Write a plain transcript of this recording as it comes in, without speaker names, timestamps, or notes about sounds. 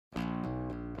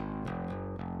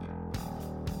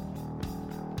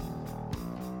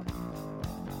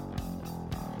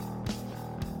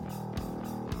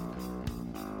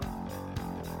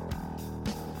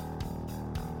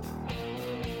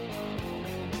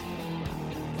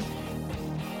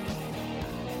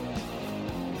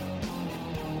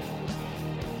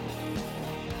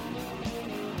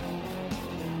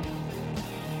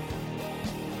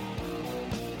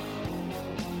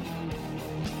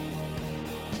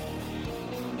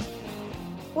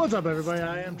What's up, everybody?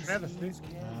 I am Travesty,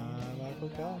 Michael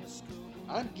Cox.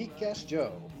 I'm Geekcast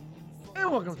Joe. and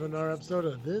welcome to another episode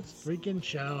of This Freaking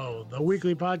Show, the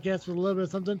weekly podcast with a little bit of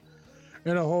something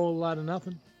and a whole lot of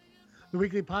nothing. The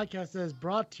weekly podcast is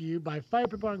brought to you by Fire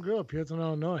Pit Bar and Grill, Pearson,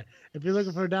 Illinois. If you're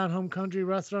looking for a down-home country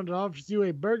restaurant that offers you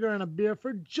a burger and a beer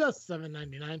for just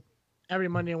 $7.99 every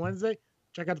Monday and Wednesday,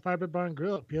 check out the Fire Pit Bar and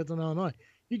Grill at Pearson, Illinois.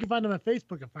 You can find them on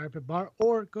Facebook at Fire Pit Bar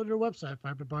or go to their website,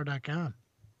 firepitbar.com.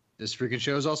 This freaking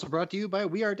show is also brought to you by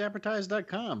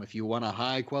WeAreDapperTies.com. If you want a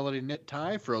high-quality knit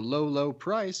tie for a low, low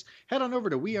price, head on over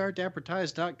to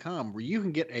WeAreDapperTies.com, where you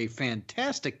can get a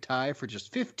fantastic tie for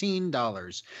just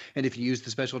 $15. And if you use the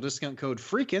special discount code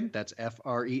FREAKIN, that's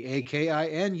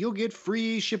FREAKIN, you'll get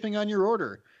free shipping on your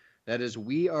order. That is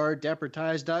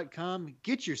WeAreDapperTies.com.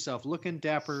 Get yourself looking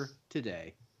dapper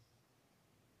today.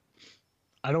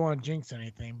 I don't want to jinx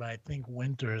anything, but I think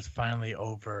winter is finally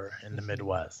over in the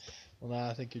Midwest. Well, now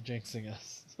I think you're jinxing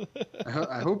us.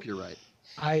 I hope you're right.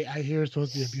 I hear it's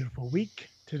supposed to be a beautiful week.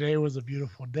 Today was a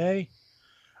beautiful day.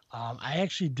 I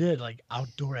actually did like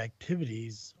outdoor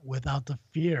activities without the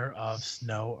fear of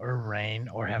snow or rain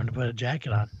or having to put a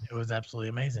jacket on. It was absolutely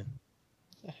amazing.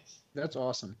 Nice. That's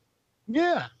awesome.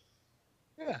 Yeah.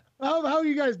 How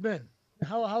you guys been?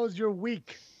 How was your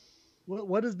week?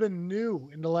 What has been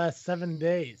new in the last 7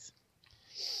 days?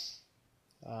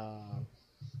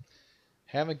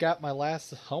 Haven't got my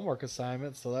last homework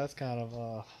assignment, so that's kind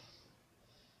of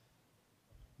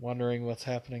wondering what's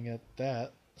happening at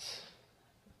that.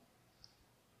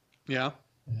 Yeah.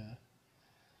 Yeah.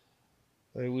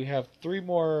 We have 3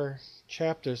 more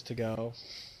chapters to go,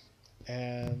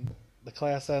 and the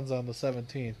class ends on the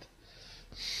 17th.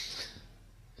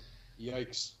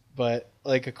 Yikes. But,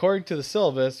 like, according to the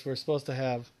syllabus, we're supposed to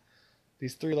have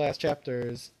these 3 last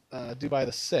chapters due by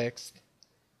the 6th.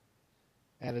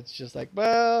 And it's just like,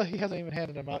 well, he hasn't even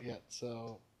handed them out yet.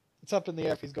 So it's up in the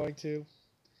air if he's going to.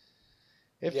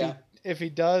 If he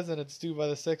does and it's due by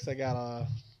the 6th, I got to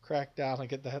crack down and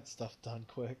get that stuff done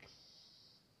quick.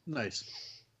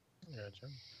 Nice. Gotcha.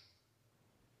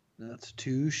 That's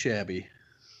too shabby.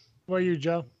 What are you,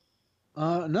 Joe?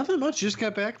 Nothing much. Just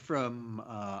got back from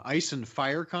Ice and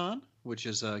Fire Con, which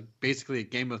is basically a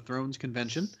Game of Thrones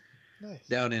convention Nice.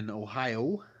 down in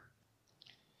Ohio.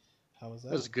 How was that?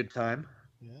 That was a good time.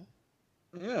 Yeah.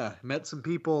 Yeah, met some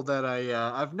people that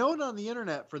I've known on the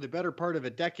internet for the better part of a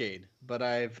decade, but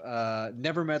I've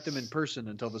never met them in person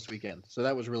until this weekend. So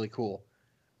that was really cool.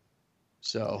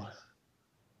 So,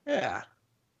 yeah,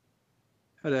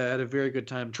 had a very good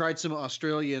time. Tried some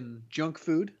Australian junk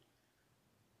food.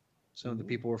 Some of the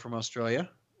people were from Australia.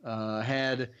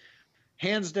 Had,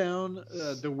 hands down,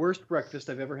 the worst breakfast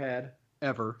I've ever had,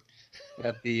 ever,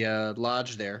 at the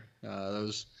lodge there.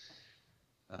 Those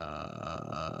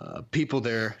people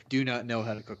there do not know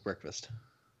how to cook breakfast.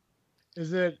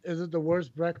 Is it the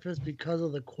worst breakfast because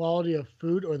of the quality of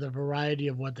food or the variety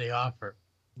of what they offer?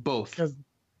 Both. Because,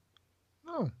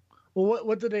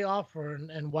 what did they offer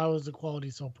and why was the quality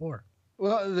so poor?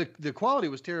 Well, the quality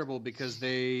was terrible because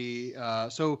they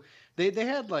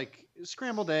had like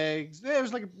scrambled eggs. It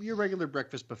was like your regular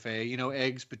breakfast buffet,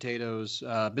 eggs, potatoes,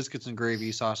 biscuits and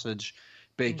gravy, sausage,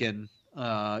 bacon,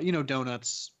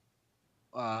 donuts,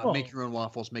 make your own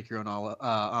waffles, make your own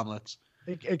omelets.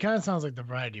 It kind of sounds like the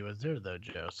variety was there though,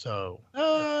 Joe. So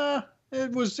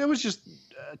it was just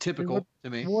typical to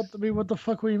me. What the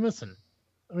fuck were you missing?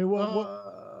 I mean,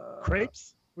 what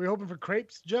crepes? Were you hoping for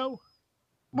crepes, Joe?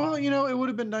 Well, it would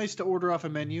have been nice to order off a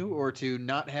menu or to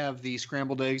not have the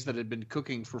scrambled eggs that had been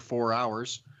cooking for 4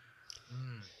 hours.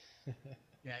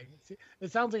 Yeah,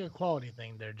 it sounds like a quality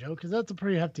thing there, Joe, because that's a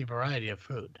pretty hefty variety of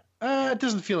food. It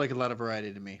doesn't feel like a lot of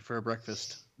variety to me for a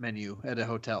breakfast menu at a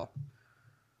hotel.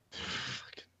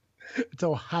 It's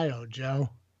Ohio, Joe.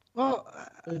 Well,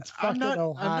 it's fucking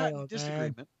Ohio. I'm not in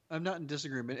disagreement. Man. I'm not in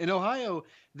disagreement. In Ohio,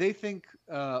 they think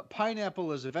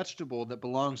pineapple is a vegetable that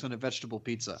belongs on a vegetable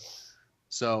pizza.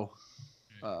 So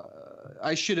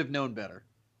I should have known better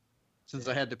since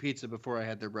I had the pizza before I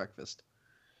had their breakfast.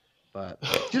 But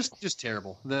just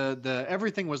terrible. The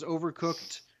everything was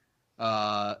overcooked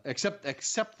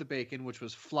except the bacon, which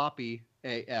was floppy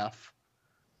AF.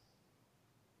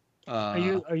 Are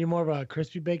you more of a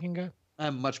crispy bacon guy?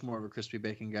 I'm much more of a crispy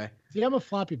bacon guy. See, I'm a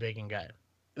floppy bacon guy.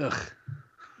 Ugh.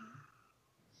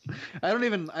 I don't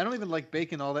even like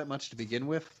bacon all that much to begin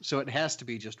with, so it has to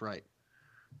be just right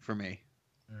for me.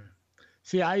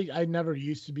 See, I never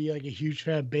used to be like a huge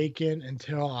fan of bacon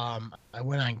until I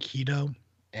went on keto,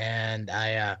 and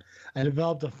I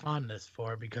developed a fondness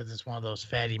for it because it's one of those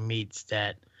fatty meats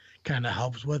that kind of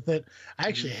helps with it. I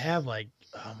actually have like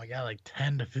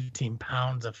 10 to 15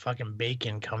 pounds of fucking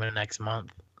bacon coming next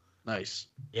month. Nice.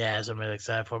 Yeah, so I'm really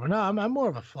excited for it. But no, I'm more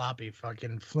of a floppy,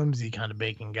 fucking flimsy kind of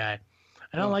bacon guy.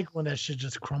 I don't like when that shit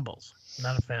just crumbles.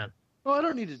 Not a fan. Well, I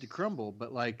don't need it to crumble,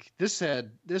 but like this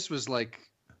was like,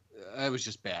 it was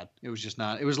just bad. It was just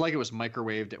not. It was like it was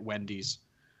microwaved at Wendy's.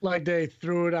 Like they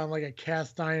threw it on like a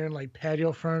cast iron, like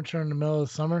patio furniture in the middle of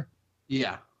the summer.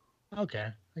 Yeah. Okay,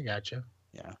 I got you.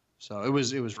 Yeah. So it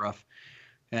was rough,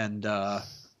 and I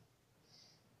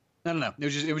don't know.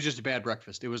 It was just a bad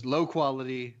breakfast. It was low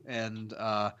quality, and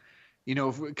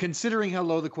considering how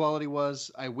low the quality was,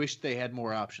 I wish they had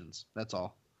more options. That's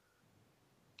all.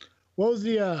 What was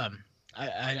the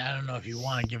I don't know if you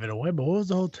want to give it away, but what was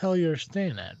the hotel you were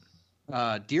staying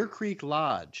at? Deer Creek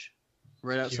Lodge,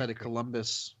 right outside Deer of Creek.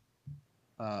 Columbus,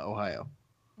 Ohio.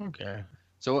 Okay.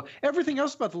 So everything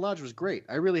else about the lodge was great.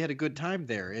 I really had a good time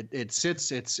there. It's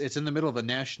in the middle of a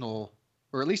national,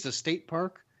 or at least a state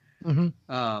park. Mm-hmm.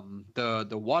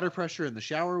 The water pressure in the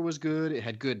shower was good. It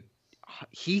had good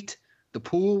heat. The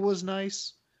pool was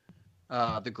nice.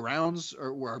 The grounds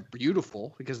were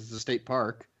beautiful because it's a state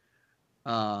park.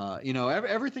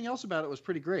 Everything else about it was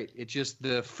pretty great. It just,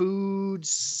 the food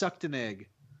sucked an egg.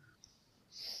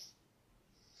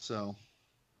 So,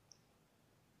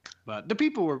 but the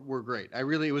people were great.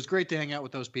 It was great to hang out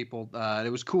with those people.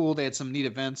 It was cool. They had some neat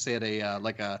events. They had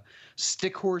a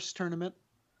stick horse tournament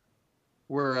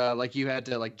where like you had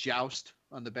to like joust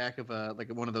on the back of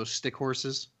one of those stick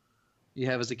horses you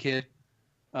have as a kid,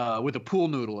 with a pool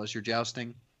noodle as you're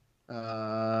jousting. I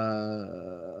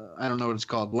don't know what it's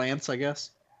called. Lance, I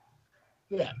guess.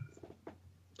 Yeah.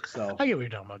 So I get what you're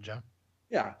talking about, Joe.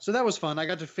 yeah, so that was fun. I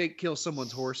got to fake kill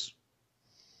someone's horse.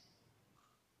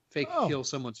 Kill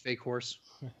someone's fake horse.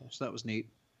 So that was neat.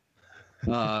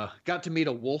 Got to meet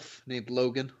a wolf named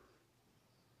Logan.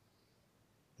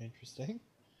 Interesting.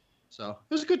 So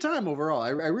it was a good time overall. I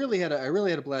really had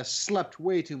a blast. Slept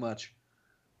way too much,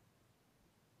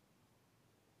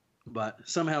 but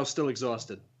somehow still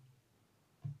exhausted.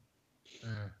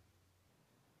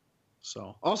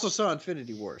 So also saw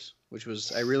Infinity Wars, which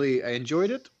was I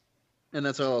enjoyed it, and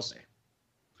that's all I'll say.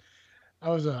 I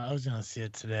was gonna see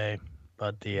it today,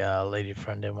 but the lady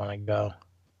friend didn't want to go.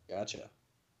 Gotcha.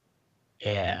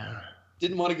 Yeah.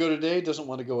 Didn't want to go today. Doesn't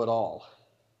want to go at all.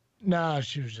 No,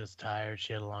 she was just tired.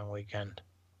 She had a long weekend,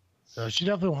 so she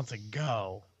definitely wants to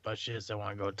go, but she just didn't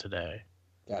want to go today.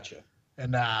 Gotcha.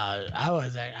 And I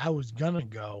was gonna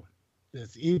go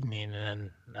this evening,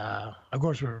 and then of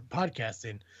course we're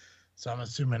podcasting, so I'm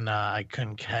assuming I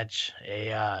couldn't catch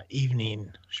a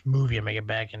evening movie and make it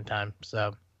back in time.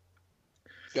 So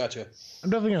Gotcha.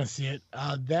 I'm definitely gonna see it.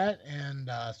 That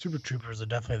and Super Troopers are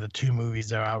definitely the two movies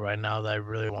that are out right now that I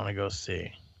really want to go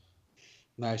see.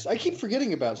 Nice. I keep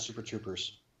forgetting about Super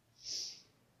Troopers.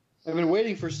 I've been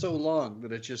waiting for so long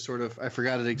that it just sort of I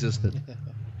forgot it existed.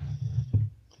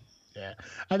 Yeah,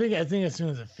 I think as soon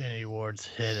as Infinity Wars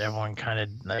hit, everyone kind of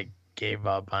like gave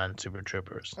up on Super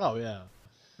Troopers. Oh yeah.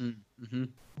 Mm-hmm.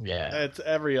 Yeah, It's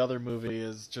every other movie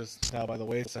is just now by the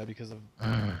wayside because of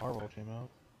Marvel came out.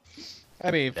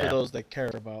 I mean, for those that care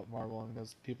about Marvel, and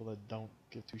there's people that don't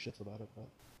give two shits about it, but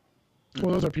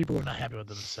well, those are people who are not happy with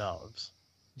themselves.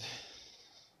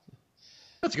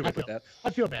 That's a good way to put that. I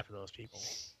feel bad for those people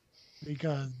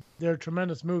because they're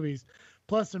tremendous movies.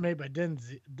 Plus, they're made by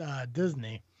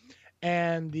Disney,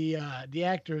 and the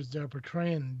actors that are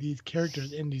portraying these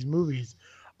characters in these movies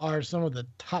are some of the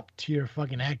top tier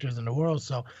fucking actors in the world.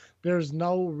 So there's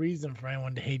no reason for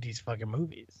anyone to hate these fucking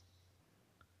movies,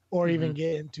 or even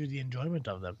get into the enjoyment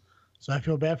of them. So I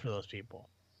feel bad for those people.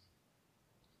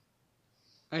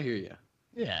 I hear you.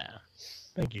 Yeah,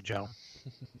 thank you, Joe.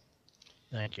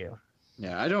 Thank you.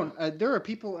 Yeah, I don't. There are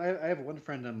people. I have one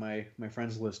friend on my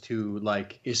friends list who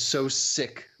like is so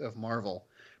sick of Marvel,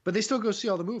 but they still go see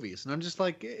all the movies, and I'm just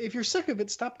like, if you're sick of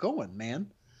it, stop going,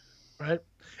 man. Right?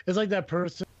 It's like that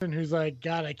person who's like,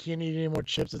 God, I can't eat any more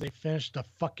chips as they finish the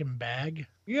fucking bag.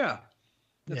 Yeah,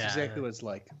 that's Yeah. exactly what it's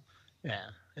like. Yeah,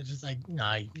 it's just like,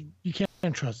 nah, you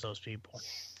can't trust those people.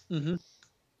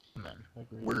 Mm-hmm. Man.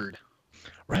 agreed. Word.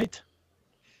 Right?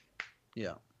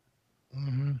 Yeah.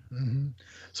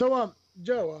 So,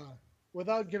 Joe,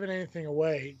 without giving anything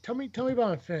away, tell me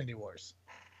about Infinity Wars.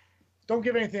 Don't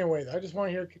give anything away, though. I just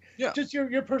want to hear just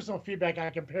your personal feedback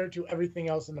on compared to everything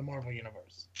else in the Marvel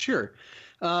universe. Sure.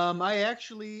 I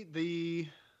actually the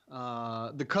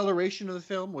coloration of the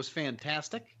film was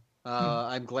fantastic.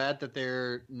 I'm glad that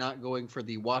they're not going for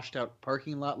the washed out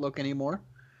parking lot look anymore.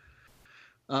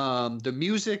 The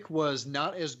music was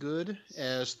not as good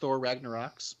as Thor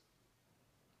Ragnarok's.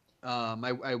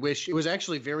 I wish it was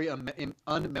actually very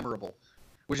unmemorable,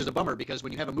 which is a bummer because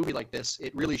when you have a movie like this,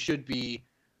 it really should be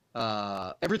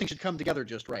everything should come together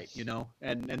just right, you know.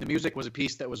 And the music was a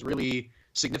piece that was really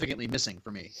significantly missing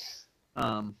for me.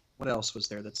 What else was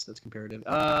there that's comparative?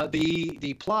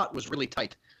 The plot was really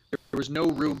tight. There was no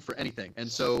room for anything,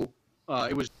 and so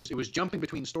it was jumping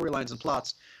between storylines and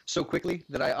plots so quickly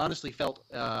that I honestly felt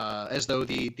as though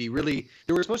there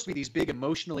were supposed to be these big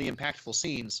emotionally impactful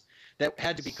scenes that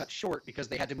had to be cut short because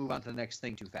they had to move on to the next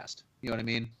thing too fast. You know what I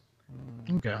mean?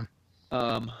 Okay.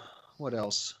 What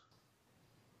else?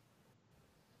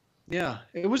 Yeah,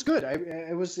 it was good.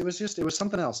 It was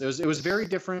something else. It was very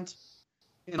different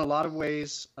in a lot of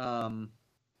ways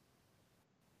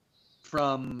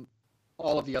from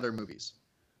all of the other movies.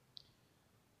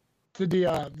 Did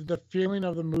the feeling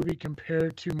of the movie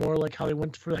compare to more like how they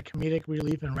went for that comedic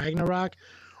relief in Ragnarok,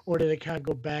 or did it kind of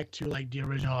go back to like the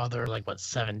original other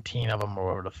 17 of them or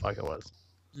whatever the fuck it was?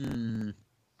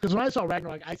 Because when I saw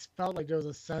Ragnarok, I felt like there was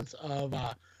a sense of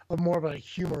more of a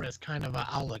humorous kind of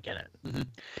outlook in it.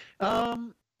 Mm-hmm.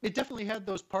 It definitely had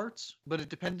those parts, but it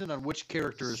depended on which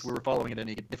characters we were following at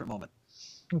any different moment.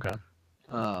 Okay.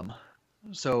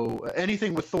 So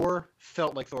anything with Thor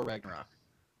felt like Thor Ragnarok.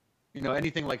 You know,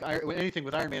 anything with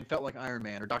Iron Man felt like Iron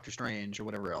Man or Doctor Strange or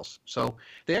whatever else. So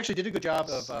they actually did a good job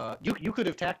of you could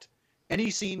have tacked any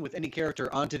scene with any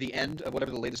character onto the end of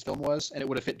whatever the latest film was, and it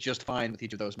would have fit just fine with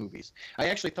each of those movies. I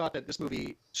actually thought that this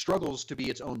movie struggles to be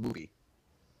its own movie.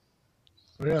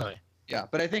 Really? Yeah,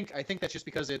 but I think that's just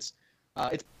because it's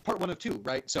part 1 of 2,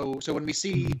 right? So when we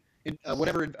see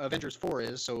whatever Avengers 4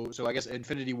 is, so I guess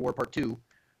Infinity War Part 2,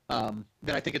 then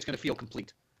I think it's going to feel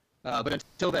complete. But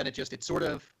until then, it's sort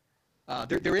of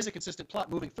there is a consistent plot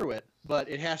moving through it, but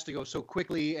it has to go so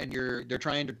quickly, and they're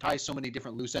trying to tie so many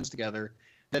different loose ends together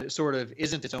that it sort of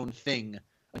isn't its own thing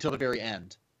until the very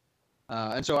end.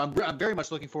 And so I'm very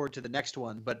much looking forward to the next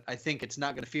one, but I think it's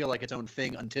not going to feel like its own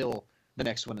thing until the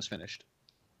next one is finished.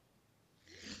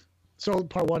 So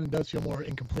part 1 does feel more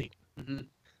incomplete. Mm-hmm.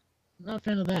 Not a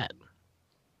fan of that.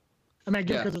 I mean, I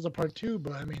get because there's a part 2,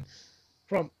 but I mean,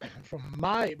 from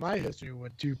my history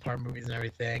with 2-part movies and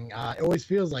everything, it always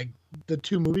feels like the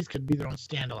 2 movies could be their own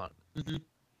standalone. Mm-hmm.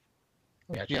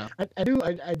 Yeah.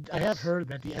 I have heard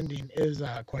that the ending is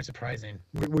quite surprising.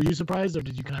 Were you surprised, or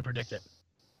did you kind of predict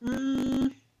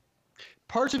it?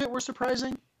 Parts of it were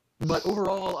surprising, but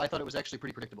overall, I thought it was actually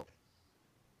pretty predictable.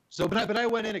 So, but I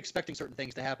went in expecting certain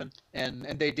things to happen, and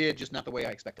they did, just not the way I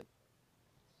expected.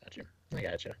 I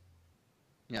gotcha.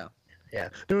 Yeah. Yeah.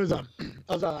 There was I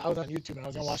was on YouTube and I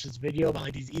was gonna watch this video about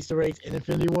like these Easter eggs in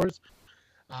Infinity Wars,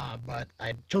 but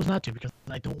I chose not to because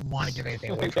I don't want to give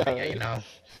anything away from it yet, you know.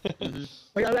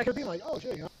 Like I could think like, oh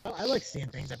shit, you know, I like seeing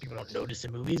things that people don't notice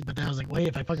in movies, but then I was like, wait,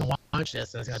 if I fucking watch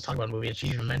this and it's gonna talk about a movie and she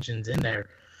even mentions in there,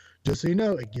 just so you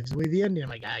know, it gives away the ending. I'm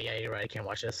like, yeah, you're right, I can't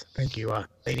watch this. Thank you,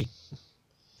 lady.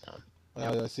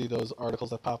 I see those articles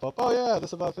that pop up. Oh yeah,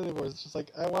 this is about Infinity Wars. It's just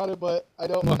like I want it, but I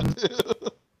don't want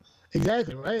to.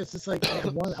 Exactly, right? It's just like I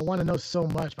want to know so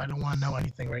much, but I don't want to know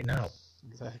anything right now.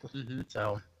 Exactly. Mm-hmm.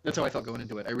 So that's how I felt going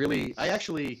into it. I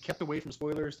actually kept away from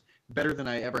spoilers better than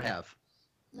I ever have.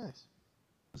 Nice.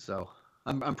 So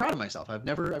I'm proud of myself. I've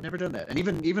never done that. And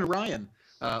even Ryan,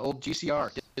 old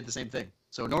GCR, did the same thing.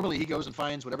 So normally he goes and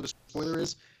finds whatever the spoiler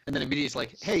is, and then immediately it's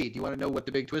like, hey, do you want to know what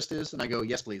the big twist is? And I go,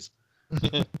 yes, please.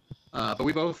 But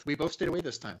we both stayed away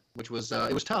this time, which was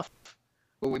it was tough,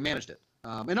 but we managed it.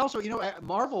 And also, you know,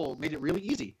 Marvel made it really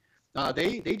easy.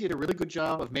 They did a really good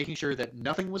job of making sure that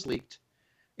nothing was leaked.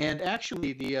 And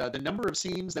actually, the number of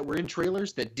scenes that were in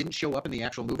trailers that didn't show up in the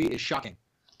actual movie is shocking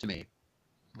to me.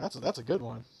 That's a good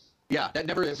one. Yeah, that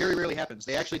very rarely happens.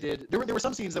 They actually did. There were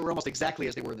some scenes that were almost exactly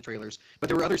as they were in the trailers, but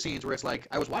there were other scenes where it's like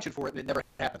I was watching for it and it never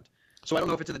happened. So I don't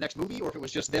know if it's in the next movie or if it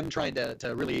was just them trying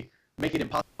to really make it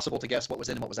impossible to guess what was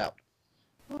in and what was out.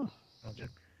 Oh.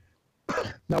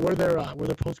 Now, were there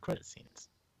post-credit scenes?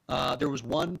 There was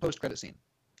one post-credit scene.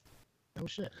 Oh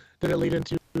shit! Did it lead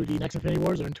into the next Infinity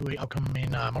Wars or into an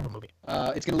upcoming Marvel movie?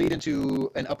 It's going to lead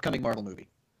into an upcoming Marvel movie.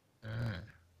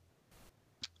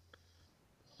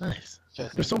 Nice. I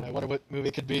wonder what movie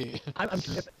it could be.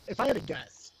 If I had to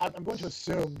guess, I'm going to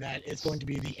assume that it's going to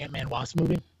be the Ant-Man Wasp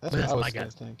movie. That's what I was going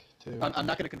to think too. I'm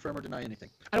not going to confirm or deny anything.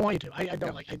 I don't want you to. I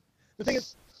don't like. The thing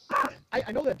is,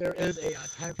 I know that there is a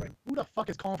time frame. Who the fuck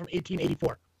is calling from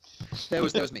 1884? That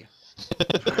was me.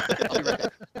 I'll be right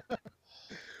back.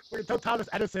 We're gonna tell Thomas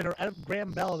Edison or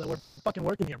Graham Bell that we're fucking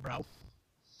working here, bro. I'll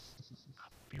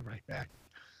be right back.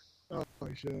 Oh,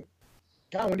 holy shit.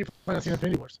 God, when do you plan on seeing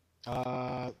Infinity Wars?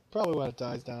 Probably when it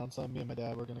dies down. So me and my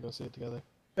dad we're gonna go see it together.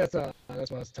 That's what I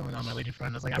was telling my lady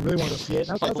friend. I was like, I really want to go see it.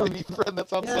 My lady friend, that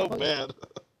sounds so bad.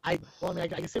 I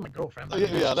can say my girlfriend.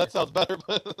 Yeah, that sounds better,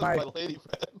 but my lady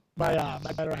friend.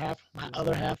 My better half, my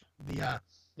other half,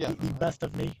 Yeah. the best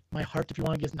of me, my heart, if you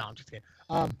want to guess. No, I'm just kidding.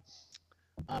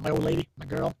 My old lady, my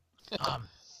girl.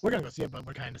 We're gonna go see it, but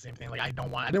we're kind of the same thing. Like I didn't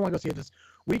want to go see it this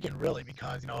weekend really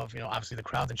because of obviously the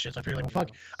crowds and shit. So I figured like, well,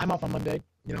 fuck, I'm off on Monday.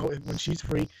 When she's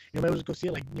free, maybe we'll just go see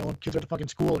it. Like kids are at the fucking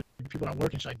school, and people don't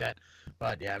work and shit like that.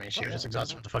 But yeah, I mean, she was just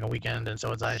exhausted from the fucking weekend, and so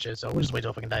was I and shit. So we'll just wait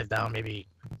till it fucking dies down. Maybe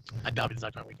I doubt it's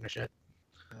not going weekend or shit.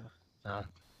 Yeah.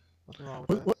 Nothing wrong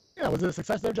with that. Was it a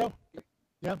success there, Joe?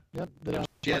 Yeah.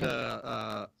 She had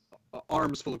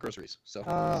arms full of groceries. So.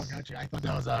 Oh, gotcha. I thought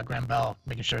that was Graham Bell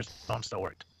making sure his phone still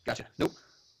worked. Gotcha. Nope.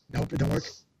 Nope, it don't work.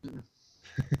 Nope.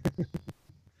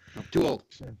 Too old.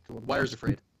 Wire's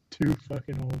afraid. Too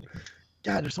fucking old.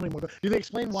 God, there's so many more. Do they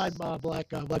explain why Black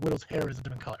Widow's hair is a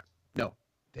different color? No.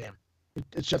 Damn.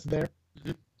 It's just there?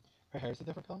 Her hair's a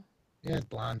different color? Yeah, it's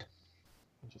blonde.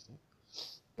 Interesting.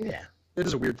 Yeah. That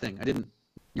is a weird thing.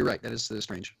 You're right. That is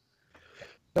strange.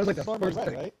 That was like the Blonde first red,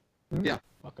 thing. right? Yeah.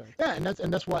 Okay. Yeah, and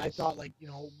that's why I thought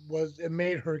was it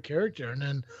made her character, and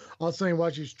then all of a sudden you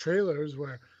watch these trailers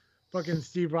where fucking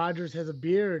Steve Rogers has a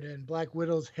beard and Black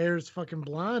Widow's hair is fucking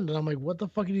blonde, and I'm like, what the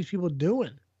fuck are these people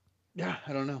doing? Yeah,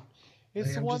 I don't know. It's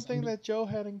Like, the I'm one just- thing that Joe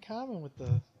had in common with the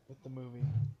movie.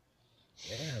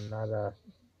 Yeah, I'm not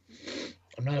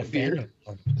a Beard?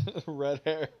 fan of Red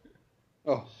hair.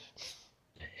 Oh.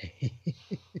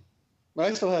 But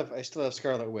I still have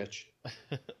Scarlet Witch.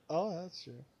 Oh, that's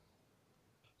true.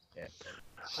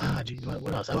 Geez,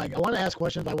 what else? I want to ask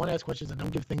questions. I want to ask questions and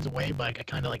don't give things away, but I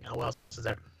kind of like, who else is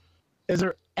there? Is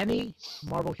there any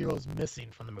Marvel heroes missing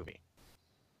from the movie?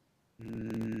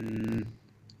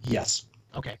 Yes.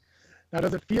 Okay. Now,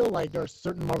 does it feel like there are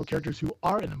certain Marvel characters who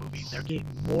are in the movie, they're getting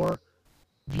more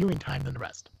viewing time than the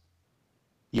rest?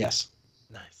 Yes.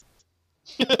 Nice.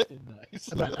 Nice.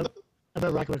 I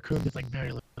bet Rocket Raccoon gets like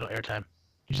very little airtime.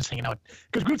 He's just hanging out.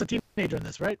 Because Groot's a teenager in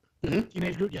this, right? Mhm.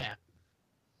 Teenage Groot? Yeah.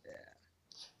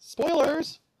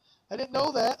 Spoilers! I didn't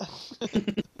know that.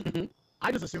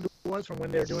 I just assumed it was from when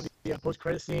they were doing the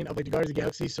post-credit scene of like the Guardians of the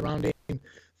Galaxy surrounding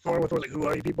Thor with like, who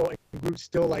are you people? And Groot's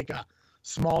still like a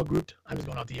small Groot. I'm just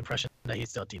going off the impression that he's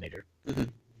still a teenager. Mhm.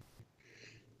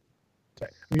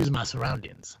 Sorry. I'm using my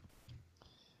surroundings.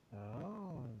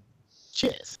 Oh.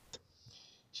 Cheers.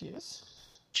 Cheers.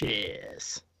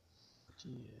 Cheers.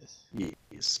 Cheers.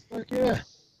 Yes. Fuck yeah.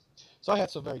 So I had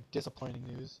some very disappointing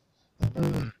news that I'm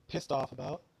very pissed off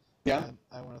about. Yeah. And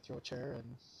I want to throw a chair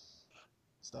and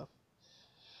stuff.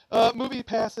 Movie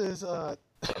passes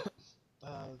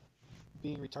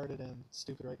being retarded and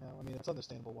stupid right now. I mean, it's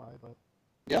understandable why, but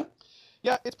Yeah.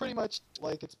 yeah, it's pretty much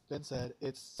like it's been said.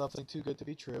 It's something too good to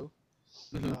be true.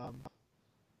 Mhm.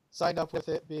 Signed up with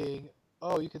it being,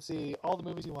 oh, you can see all the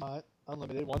movies you want,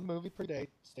 unlimited, one movie per day,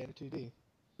 standard 2D.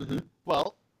 Mhm.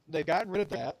 Well, they've gotten rid of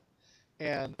that,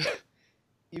 and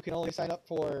you can only sign up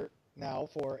for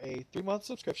a 3-month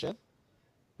subscription,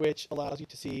 which allows you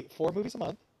to see 4 movies a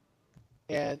month,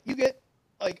 and you get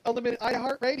like unlimited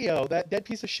iHeartRadio, that dead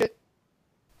piece of shit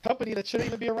company that shouldn't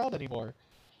even be around anymore.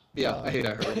 Yeah, I hate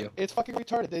iHeartRadio. It's fucking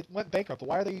retarded. They went bankrupt.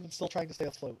 Why are they even still trying to stay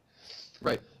afloat?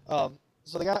 Right.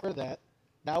 So they got rid of that.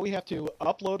 Now we have to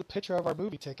upload a picture of our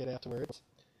movie ticket afterwards.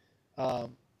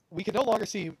 We can no longer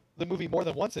see the movie more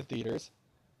than once in theaters.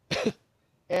 What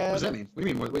does that mean? What do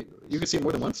you mean? Wait, you can see it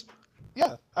more than once?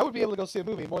 Yeah, I would be able to go see a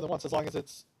movie more than once as long as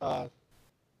it's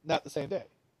not the same day.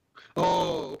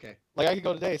 Oh, okay. Like I could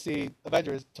go today see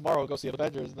Avengers, tomorrow go see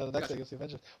Avengers, and then the next Gotcha. day go see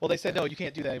Avengers. Well, they said no, you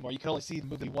can't do that anymore. You can only see the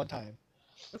movie one time.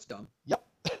 That's dumb. Yep.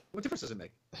 What difference does it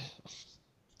make?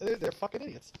 They're fucking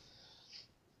idiots.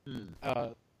 Hmm.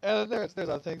 And there's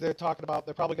other things they're talking about.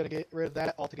 They're probably going to get rid of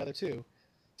that altogether too,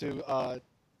 to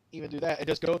even do that and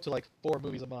just go to like 4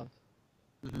 movies a month,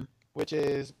 Mhm. which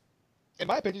is, in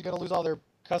my opinion, going to lose all their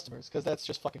customers because that's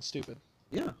just fucking stupid.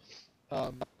 Yeah.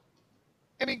 I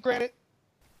mean, granted,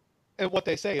 and what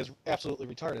they say is absolutely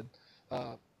retarded.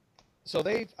 So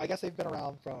I guess they've been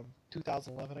around from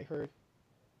 2011, I heard,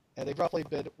 and they've roughly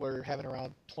we're having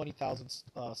around 20,000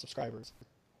 subscribers.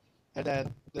 And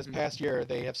then this past year,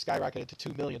 they have skyrocketed to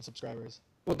 2 million subscribers.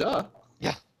 Well, duh.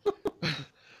 Yeah.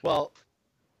 Well,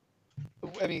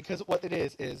 I mean, because what it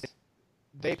is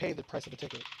they pay the price of the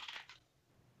ticket.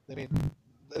 I mean,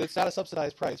 it's not a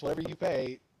subsidized price. Whatever you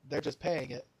pay, they're just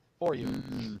paying it for you.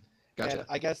 Gotcha. And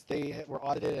I guess they were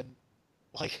audited and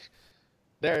like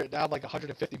they're down like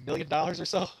 $150 million or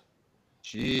so.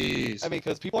 Jeez. I mean,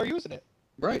 because people are using it.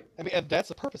 right. I mean, and that's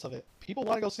the purpose of it. People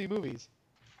want to go see movies.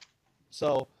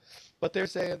 So, but they're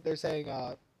saying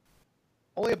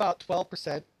only about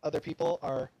 12% of their people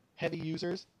are heavy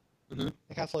users Mhm.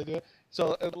 and constantly do it.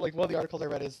 So, like one of the articles I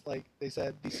read is like they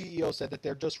said the CEO said that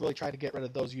they're just really trying to get rid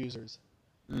of those users.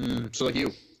 So like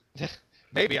you.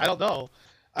 Maybe, I don't know.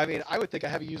 I mean, I would think a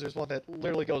heavy user is one that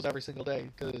literally goes every single day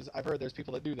because I've heard there's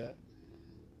people that do that.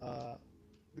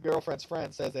 The girlfriend's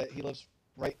friend says that he lives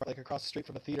right like across the street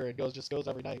from a theater and goes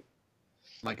every night.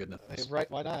 My goodness. Right?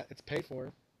 Why not? It's paid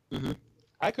for. Mm-hmm.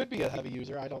 I could be a heavy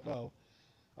user. I don't know.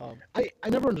 I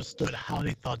never understood how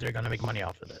they thought they were gonna make money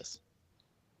off of this.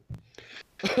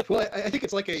 Well, I think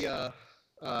it's like a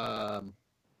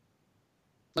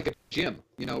gym,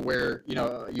 where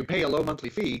you pay a low monthly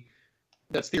fee.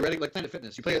 That's theoretically like Planet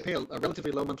Fitness. You pay a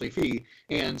relatively low monthly fee,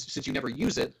 and since you never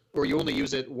use it, or you only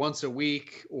use it once a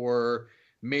week, or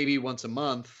maybe once a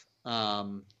month,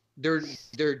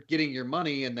 they're getting your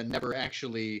money and then never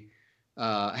actually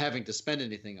having to spend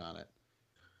anything on it.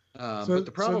 But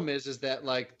the problem is that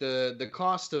like the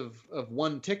cost of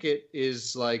one ticket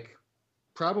is like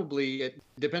probably,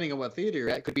 depending on what theater you're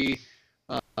at, could be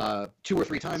 2 or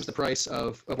 3 times the price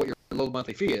of what your low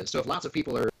monthly fee is. So if lots of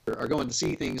people are going to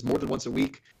see things more than once a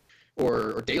week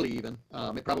or daily even,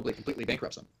 it probably completely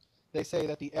bankrupts them. They say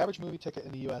that the average movie ticket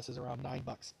in the U.S. is around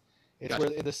 $9. It's Gotcha.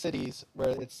 where in the cities where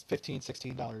it's $15,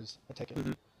 $16 a ticket.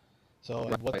 Mm-hmm. So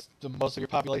Right. most of your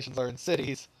populations are in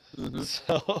cities. Mm-hmm.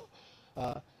 So,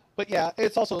 but yeah,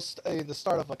 it's also the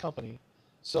start of a company.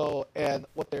 So, and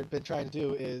what they've been trying to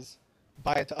do is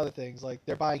buy into other things. Like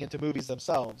they're buying into movies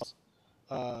themselves,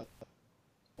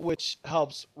 which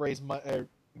helps raise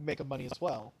make them money as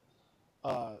well.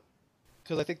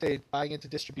 Because I think they're buying into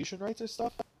distribution rights or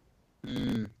stuff.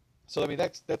 Mm. So I mean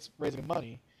that's raising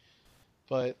money,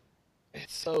 but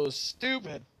it's so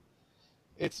stupid.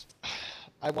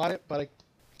 I want it, but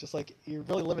just like you're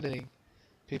really limiting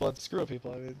people and screwing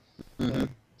people. I mean, Mm-hmm.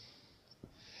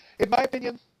 in my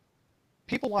opinion,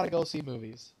 people want to go see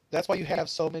movies. That's why you have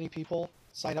so many people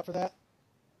sign up for that.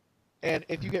 And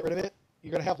if you get rid of it,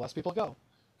 you're gonna have less people go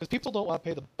because people don't want to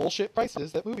pay the bullshit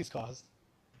prices that movies cost.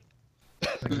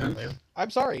 Exactly. I'm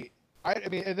sorry. I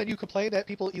mean, and then you complain that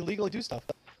people illegally do stuff.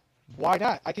 Why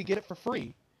not? I can get it for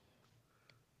free.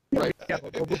 Right. Yeah,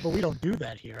 but we don't do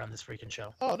that here on this freaking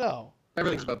show. Oh no.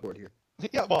 Everything's above board here.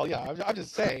 Yeah, well, yeah. I'm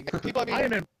just saying. People. I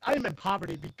mean, I am in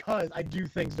poverty because I do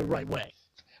things the right way.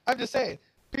 I'm just saying.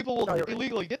 People will No, you're right.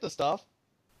 illegally get the stuff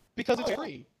because it's Oh, yeah.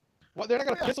 free. Well, they're not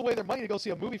gonna Yeah. piss away their money to go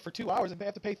see a movie for 2 hours and they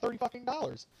have to pay $30 fucking.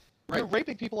 You're Right.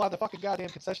 raping people on the fucking goddamn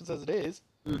concessions as it is.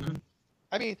 Mm-hmm.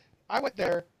 I mean, I went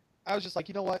there. I was just like,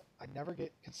 you know what? I never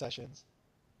get concessions.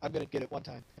 I'm gonna get it one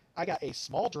time. I got a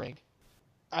small drink.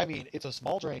 I mean, it's a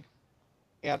small drink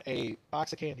and a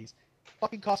box of candies.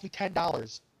 Fucking cost me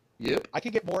 $10. Yep. I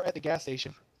can get more at the gas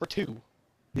station for 2.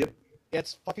 Yep.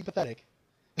 It's fucking pathetic.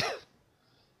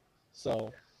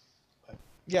 So,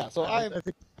 yeah. So I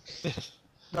think.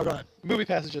 No, go ahead. Movie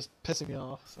Pass is just pissing me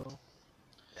off. So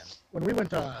When we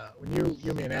went, when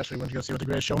you, me, and Ashley went to go see what the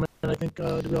Greatest Showman, I think,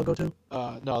 did we all go to?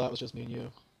 no, that was just me and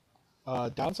you.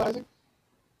 Downsizing?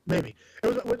 Maybe.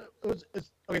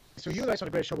 It's, okay, so you and I saw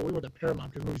the Greatest Showman, we went to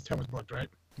Paramount because movie 10 was booked, right?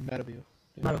 Meadowview.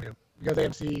 I don't know. You guys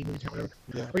AMC, movie 10, whatever.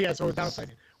 Yeah. But yeah, so it was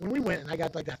downsizing. When we went and I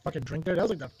got like that fucking drink there, that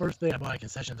was like the first day I bought at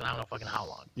concessions and I don't know fucking how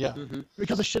long. Yeah. Mm-hmm.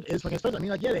 Because the shit is fucking expensive. I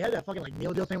mean, like, yeah, they had that fucking like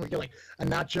meal deal thing where you get like a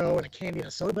nacho and a candy and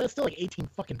a soda, but it's still like $18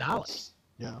 fucking dollars.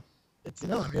 Yeah. It's, I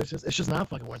mean, it's just not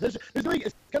fucking worth it. There's really,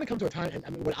 it's gonna come to a time, and I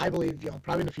mean, what I believe,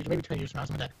 probably in the future, maybe 10 years from now,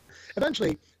 something like that.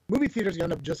 Eventually, movie theaters are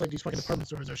gonna end up just like these fucking department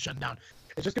stores are shutting down.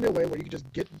 It's just gonna be a way where you can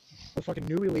just get the fucking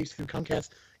new release through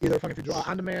Comcast, either fucking through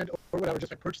on demand or whatever,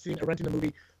 just by purchasing or renting the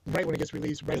movie right when it gets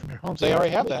released, right from your home. So They already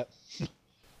have that.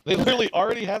 They literally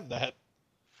already have that.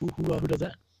 Who does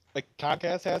that? Like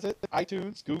Comcast has it, Comcast,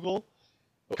 iTunes, Google.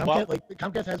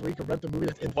 Comcast has where you can rent the movie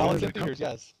that's in While it's in theaters. theaters,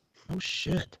 yes. Oh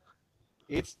shit.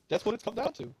 That's what it's come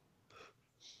down to.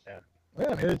 Yeah,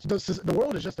 I mean, the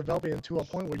world is just developing into a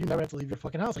point where you never have to leave your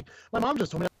fucking house. Like, my mom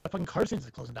just told me that fucking car scenes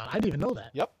is closing down. I didn't even know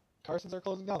that. Yep. Carson's are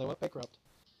closing down. They went bankrupt.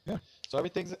 Yeah. So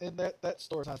everything's in that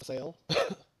store's on sale.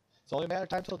 It's only a matter of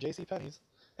time until JCPenney's.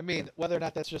 I mean, whether or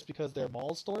not that's just because they're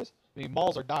mall stores. I mean,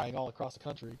 malls are dying all across the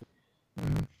country.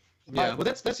 Mhm. Yeah, well,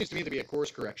 that seems to me to be a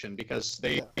course correction because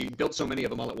they built so many of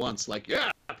them all at once. Like,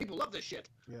 yeah, people love this shit.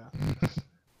 Yeah.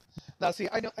 Now, see,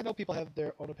 I know people have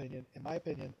their own opinion. And my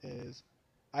opinion is,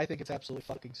 I think it's absolutely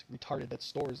fucking retarded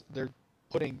that they're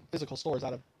putting physical stores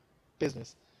out of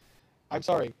business. I'm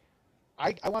sorry.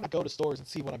 I want to go to stores and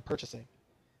see what I'm purchasing.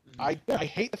 I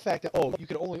hate the fact that, you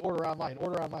can only order online.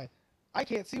 I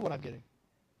can't see what I'm getting.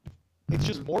 It's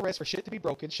just more risk for shit to be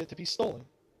broken, shit to be stolen.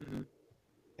 Mhm.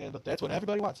 But that's what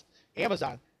everybody wants.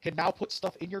 Amazon can now put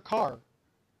stuff in your car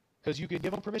because you can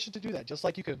give them permission to do that, just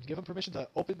like you can give them permission to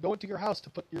go into your house to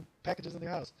put your packages in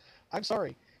your house. I'm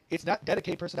sorry, it's not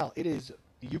dedicated personnel. It is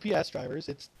the UPS drivers.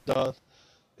 It's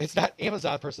not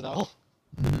Amazon personnel.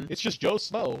 Mhm. It's just Joe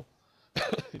Smo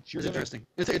It's your It's interesting.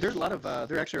 There's a lot of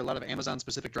there actually are a lot of Amazon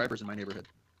specific drivers in my neighborhood.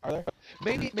 Are there?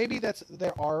 Maybe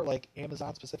there are like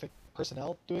Amazon specific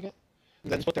personnel doing it.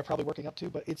 That's what they're probably working up to,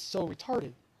 but it's so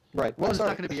retarded. Right. Well, I'm it's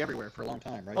sorry. not going to be everywhere for a long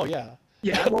time, right? Oh yeah.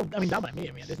 Yeah, well, I mean, not by me.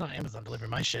 I mean, it's not Amazon delivering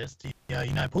my shit. It's the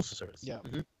United Postal Service. Yeah.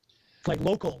 Mm-hmm. It's like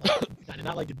local, like,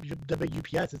 not like the big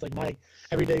UPS. It's like my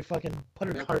everyday fucking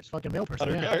putter cart fucking mail person.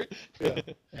 Yeah.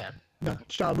 Yeah. No,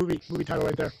 stop, movie title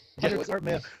right there. Yeah,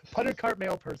 Putter cart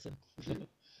mail person.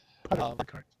 Putter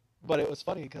cart. But it was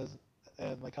funny because,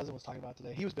 and my cousin was talking about it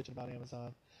today. He was bitching about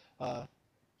Amazon.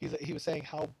 He was saying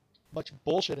how much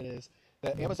bullshit it is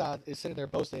that Amazon is sitting there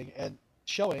boasting and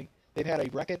showing they've had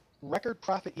a record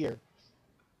profit year,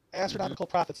 astronomical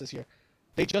profits this year.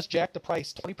 They just jacked the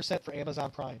price 20% for Amazon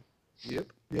Prime. Yep.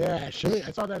 Yeah, Shirley.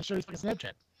 I saw that on Shirley's fucking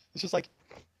Snapchat. It's just like,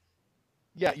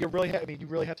 yeah, you really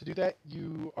have to do that.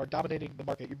 You are dominating the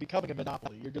market. You're becoming a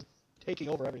monopoly. You're just taking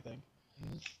over everything.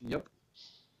 Yep.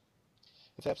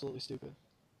 It's absolutely stupid.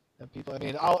 And people,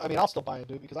 I'll still buy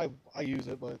into it because I use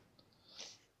it, but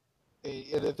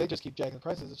if they just keep jacking the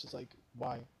prices, it's just like,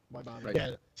 why bother? Right.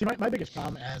 Yeah. See, my biggest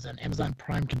problem as an Amazon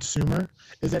Prime consumer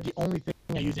is that the only thing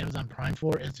I use Amazon Prime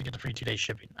for is to get the free 2-day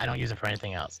shipping. I don't use it for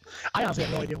anything else. I honestly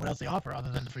have no idea what else they offer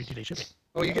other than the free 2-day shipping.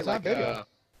 Oh, you get Amazon like Video.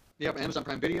 Yep, Amazon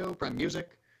Prime Video, Prime Music.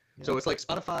 Yeah. So it's like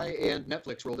Spotify and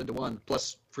Netflix rolled into one,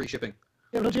 plus free shipping.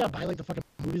 Yeah, but don't you gotta buy like the fucking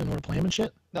movies in order to play them and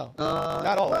shit? No, Uh,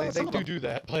 not all. well, They some of them. do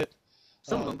that, but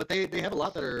Some of them, but they have a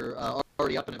lot that are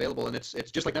already up and available, and it's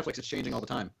just like Netflix. It's changing all the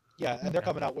time. yeah, and they're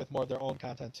coming out with more of their own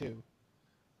content too.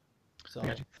 So I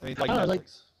got you. like I don't know,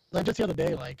 Netflix. Like just the other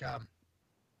day, like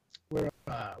we're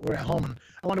at home and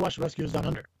I wanted to watch The Rescuers Down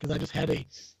Under because I just had I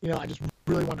just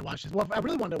really wanted to watch this. Well, I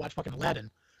really wanted to watch fucking Aladdin,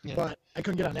 Yeah. but I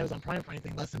couldn't get on Amazon Prime for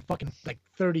anything less than fucking like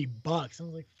 $30. I was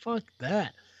like, fuck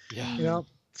that, Yeah. you know.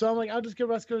 So I'm like, I'll just get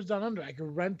Rescuers Down Under. I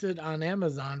could rent it on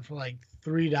Amazon for like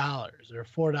 $3 or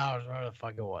 $4, whatever the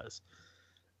fuck it was.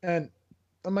 And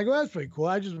I'm like, well, that's pretty cool.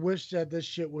 I just wish that this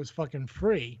shit was fucking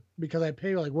free because I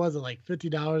pay like, was it like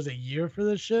 $50 a year for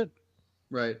this shit?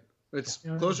 Right. It's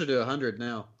Yeah. closer to 100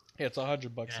 now. Yeah, it's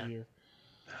 $100 Yeah. a year.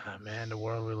 Ah, man, the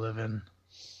world we live in.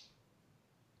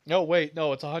 No, wait,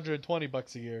 no, it's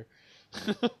 $120 a year.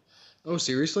 Oh,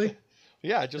 seriously?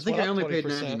 Yeah, it just I think went I up only paid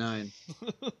 20%. 99.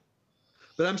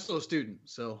 But I'm still a student,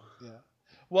 so Yeah.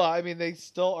 Well, I mean, they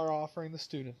still are offering the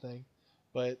student thing,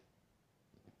 but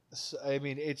I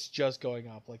mean, it's just going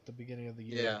up like the beginning of the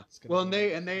year. yeah. It's gonna Well,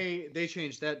 be and they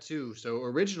changed that too. So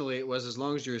originally it was as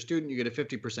long as you're a student, you get a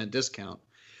 50% discount.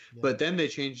 Yeah. But then they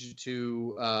changed it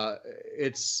to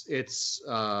it's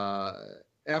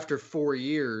after 4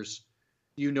 years,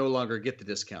 you no longer get the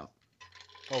discount.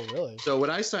 Oh, really? So when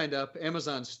I signed up,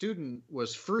 Amazon Student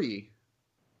was free.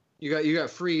 You got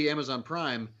free Amazon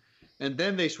Prime, and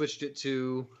then they switched it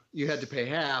to you had to pay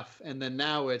half, and then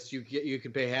now it's you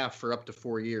can pay half for up to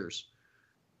 4 years.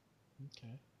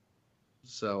 Okay.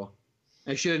 So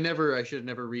I should have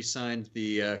never re-signed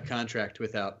the contract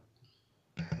without.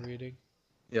 Reading.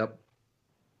 Yep.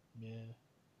 Yeah.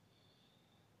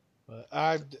 But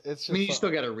it's just. I mean, you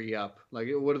still got to re-up. Like,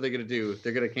 what are they going to do?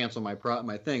 They're going to cancel my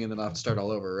thing, and then I'll have to start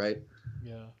all over, right?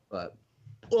 Yeah. But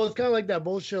Well, it's kind of like that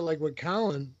bullshit, like with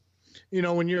Colin. You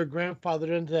know, when you're grandfathered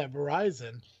into that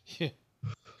Verizon Yeah.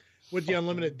 with the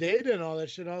unlimited data and all that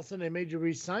shit, all of a sudden they made you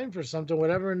re-sign for something,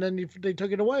 whatever, and then they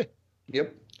took it away.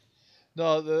 yep.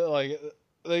 No,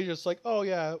 they just like, oh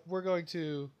yeah, we're going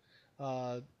to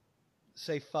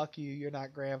say fuck you, you're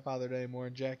not grandfathered anymore,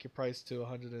 and jack your price to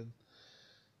 $120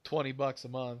 a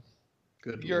month.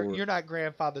 Good You're Lord. not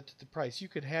grandfathered to the price. You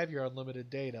can have your unlimited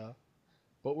data,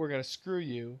 but we're gonna screw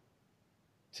you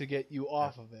to get you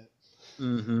off of it.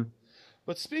 Mm-hmm.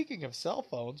 But speaking of cell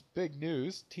phones, big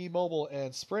news: T-Mobile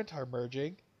and Sprint are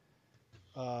merging.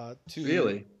 To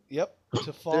Really? Yep.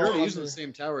 To fall. They're already under, using the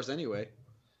same towers anyway.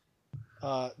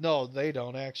 No, they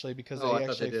don't actually because Oh, they I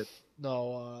thought they actually did.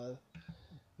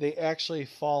 they actually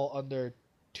fall under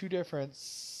two different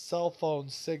cell phone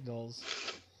signals.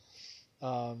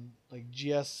 Like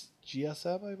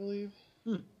GSM, I believe,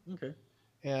 Okay.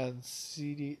 and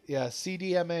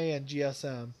CDMA and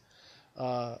GSM.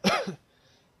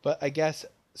 But I guess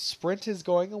Sprint is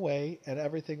going away, and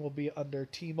everything will be under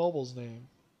T-Mobile's name.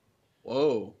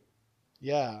 Whoa.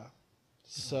 Yeah.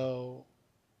 So,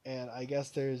 and I guess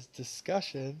there's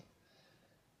discussion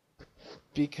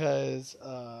because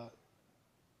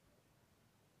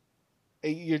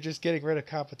you're just getting rid of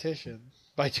competition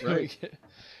by doing Right. it.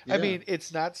 Yeah. I mean,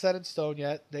 it's not set in stone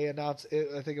yet. They announced it.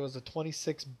 I think it was I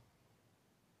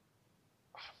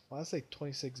want to say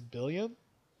 26 billion,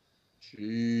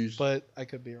 Jeez. but I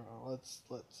could be wrong.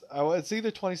 It's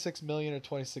either 26 million or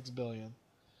 26 billion.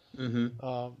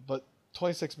 Mm-hmm. But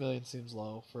 $26 million seems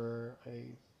low for a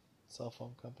cell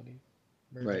phone company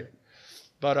merger. Right.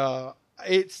 But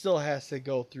it still has to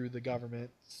go through the government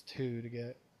too to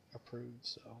get approved.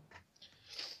 So,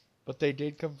 but they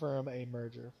did confirm a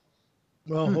merger.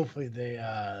 Well, hopefully they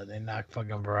knock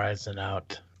fucking Verizon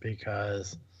out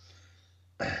because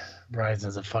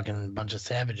Verizon's a fucking bunch of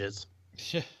savages.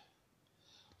 Yeah,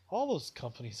 all those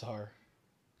companies are.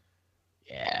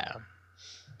 Yeah.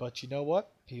 But you know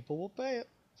what? People will pay it.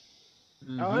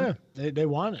 Oh yeah, they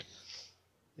want it.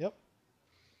 Yep.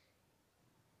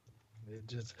 It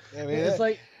just I mean, it's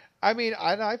like I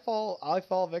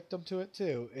fall victim to it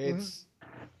too. It's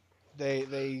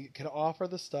they can offer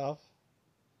the stuff,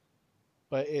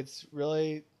 but it's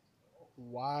really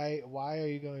why are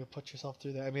you going to put yourself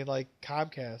through that? I mean, like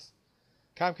Comcast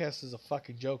is a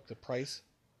fucking joke. The price.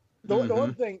 the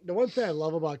one thing I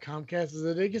love about Comcast is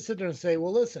that they can sit there and say,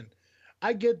 well, listen,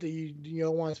 I get that you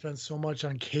don't want to spend so much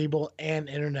on cable and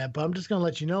internet, but I'm just gonna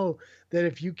let you know that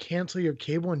if you cancel your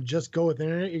cable and just go with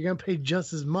internet, you're gonna pay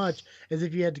just as much as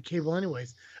if you had the cable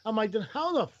anyways. I'm like, then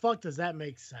how the fuck does that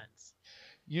make sense?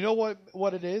 You know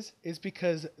what it is? It's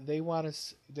because they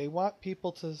want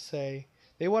people to say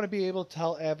they want to be able to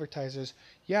tell advertisers,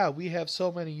 yeah, we have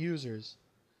so many users,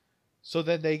 so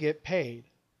then they get paid.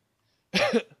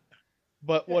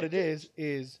 But what it is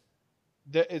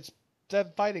that it's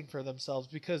them fighting for themselves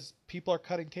because people are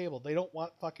cutting cable. They don't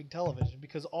want fucking television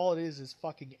because all it is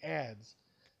fucking ads.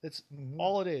 That's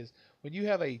all it is. When you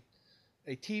have a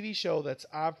TV show that's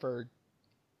on for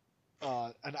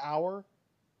an hour,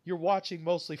 you're watching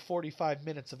mostly 45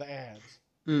 minutes of ads.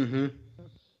 Mm-hmm.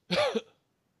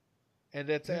 And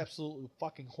that's absolutely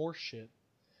fucking horseshit.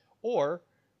 Or,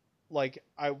 like,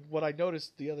 what I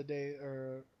noticed the other day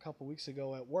or a couple weeks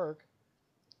ago at work,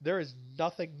 there is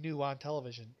nothing new on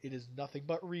television. It is nothing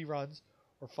but reruns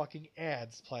or fucking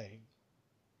ads playing.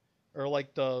 Or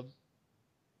like the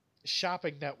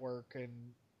shopping network and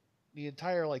the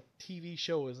entire like TV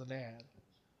show is an ad.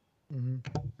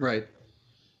 Right.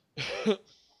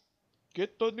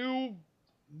 Get the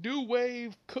new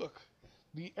wave cook,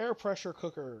 the air pressure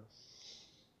cooker.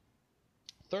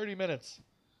 30 minutes.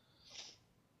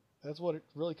 That's what it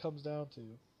really comes down to.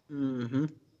 Mm-hmm.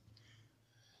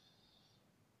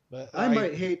 But I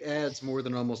might hate ads more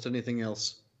than almost anything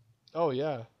else. Oh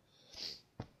yeah.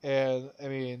 And I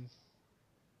mean,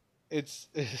 it's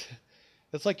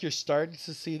it's like you're starting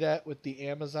to see that with the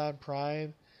Amazon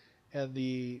Prime and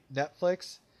the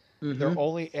Netflix. Mm-hmm. They're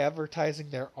only advertising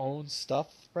their own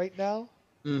stuff right now.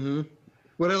 Mm-hmm.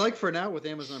 What I like for now with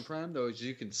Amazon Prime though is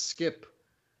you can skip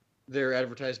their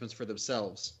advertisements for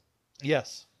themselves.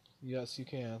 Yes, you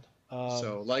can.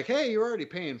 So like, hey, you're already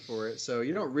paying for it, so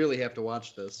you don't really have to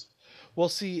watch this. Well,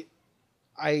 see,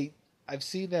 I've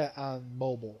seen that on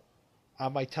mobile.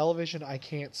 On my television, I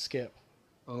can't skip.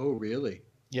 Oh, really?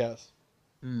 Yes.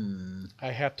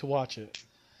 I have to watch it,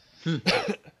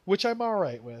 which I'm all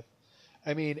right with.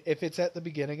 I mean, if it's at the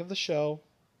beginning of the show,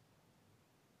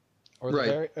 or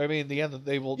the end, they'll put it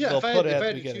at the beginning. If I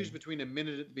had to choose between a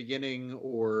minute at the beginning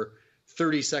or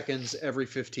 30 seconds every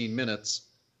 15 minutes,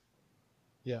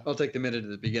 yeah, I'll take the minute at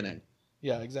the beginning.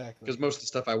 Yeah, exactly. Because most of the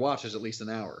stuff I watch is at least an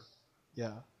hour.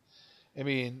 Yeah, I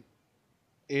mean,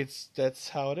 that's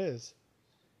how it is.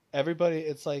 Everybody,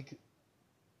 it's like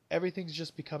everything's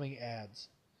just becoming ads,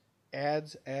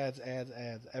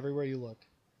 everywhere you look.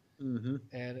 Mm-hmm.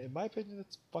 And in my opinion,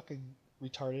 it's fucking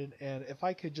retarded. And if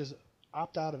I could just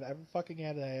opt out of every fucking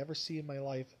ad that I ever see in my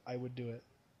life, I would do it.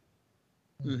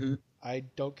 Mm-hmm. I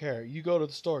don't care. You go to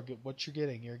the store, get what you're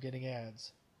getting. You're getting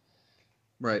ads.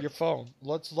 Right. Your phone.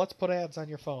 Let's put ads on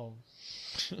your phone.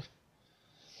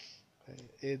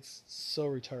 It's so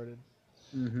retarded.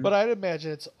 Mm-hmm. But I'd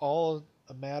imagine it's all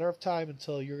a matter of time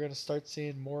until you're going to start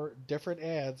seeing more different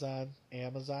ads on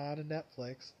Amazon and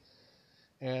Netflix.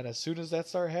 And as soon as that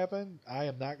starts happening, I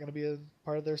am not going to be a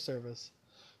part of their service.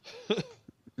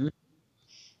 Mm-hmm.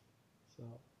 So,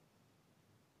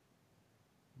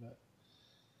 but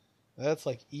that's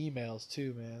like emails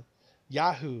too, man.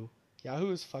 Yahoo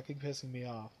is fucking pissing me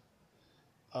off.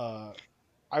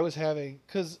 I was having,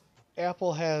 because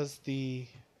Apple has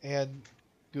and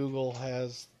Google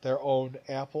has their own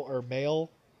Apple or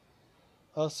Mail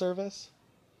service.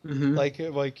 Mm-hmm.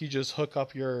 Like you just hook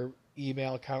up your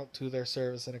email account to their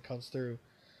service and it comes through.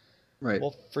 Right.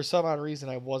 Well, for some odd reason,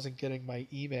 I wasn't getting my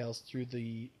emails through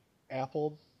the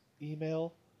Apple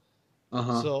email.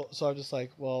 Uh-huh. So I'm just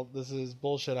like, well, this is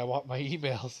bullshit. I want my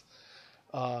emails.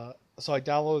 So I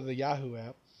downloaded the Yahoo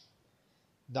app.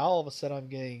 Now all of a sudden I'm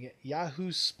getting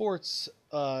Yahoo Sports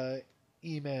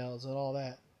emails and all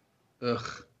that.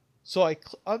 Ugh. So I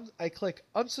click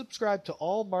unsubscribe to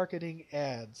all marketing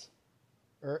ads.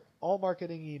 or all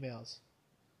marketing emails.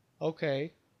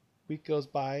 Okay, week goes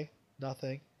by,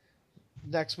 nothing.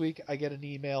 Next week, I get an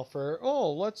email for,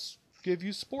 oh, let's give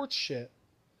you sports shit.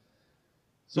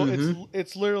 So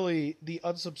it's literally the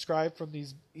unsubscribe from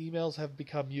these emails have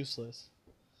become useless.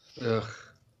 Ugh.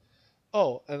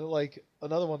 Oh, and like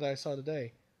another one that I saw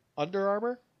today, Under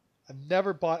Armour. I've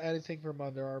never bought anything from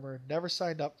Under Armour, never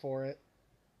signed up for it.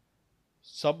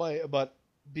 But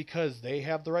because they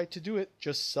have the right to do it,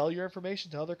 just sell your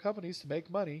information to other companies to make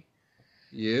money.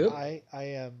 Yep. I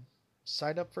am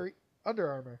signed up for Under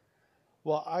Armour.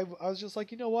 Well, I was just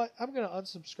like, you know what? I'm going to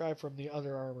unsubscribe from the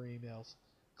Under Armour emails.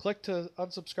 Click to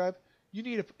unsubscribe. You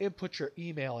need to input your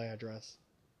email address.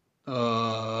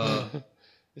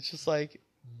 It's just like,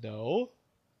 no.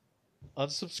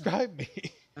 Unsubscribe me.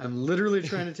 I'm literally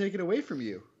trying to take it away from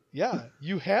you. Yeah,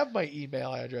 you have my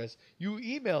email address. You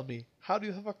emailed me. How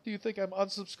the fuck do you think I'm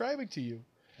unsubscribing to you?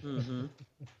 Mm-hmm.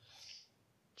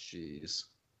 Jeez.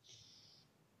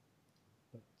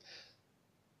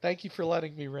 Thank you for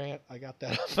letting me rant. I got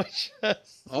that off my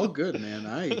chest. All good, man.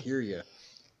 I hear you.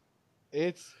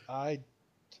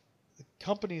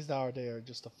 Companies nowadays are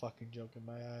just a fucking joke in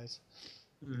my eyes.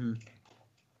 Mm-hmm.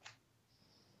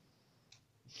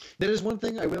 That is one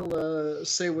thing I will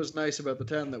say was nice about the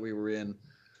town that we were in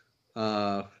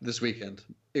this weekend.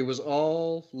 It was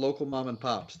all local mom and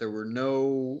pops. There were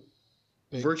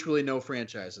virtually no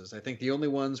franchises. I think the only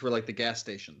ones were like the gas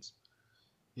stations.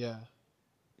 Yeah.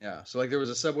 Yeah. So like there was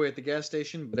a Subway at the gas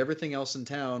station, but everything else in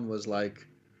town was like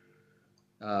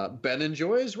Ben and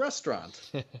Joy's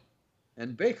restaurant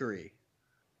and bakery.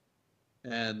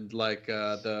 And like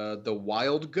the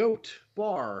Wild Goat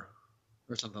bar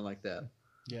or something like that.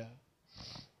 Yeah.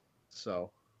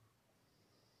 So,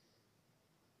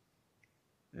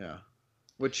 yeah.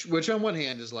 Which on one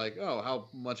hand is like, oh, how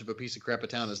much of a piece of crap a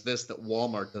town is this that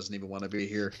Walmart doesn't even want to be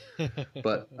here?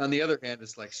 But on the other hand,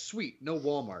 it's like, sweet, no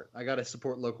Walmart. I got to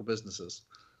support local businesses.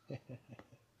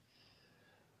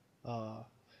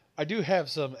 I do have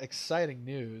some exciting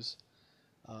news.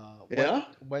 Yeah?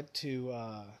 Went to,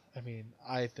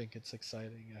 I think it's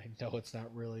exciting. I know it's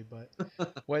not really, but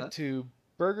went to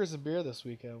Burgers and Beer this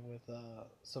weekend with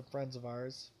some friends of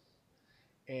ours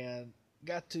and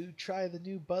got to try the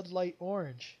new Bud Light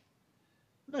Orange.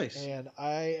 Nice. And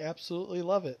I absolutely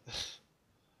love it.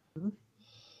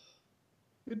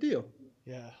 Good deal.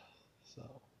 Yeah. So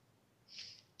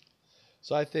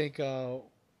I think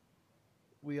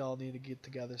we all need to get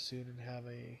together soon and have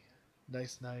a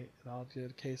nice night, and I'll get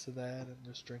a case of that and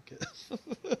just drink it.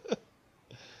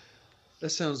 That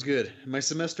sounds good. My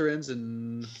semester ends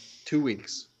in 2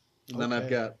 weeks. And then I've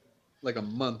got like a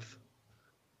month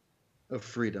of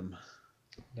freedom.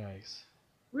 Nice.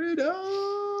 Freedom!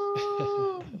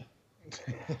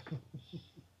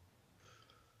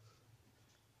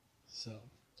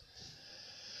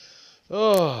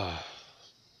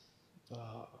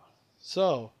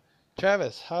 So,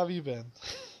 Travis, how have you been?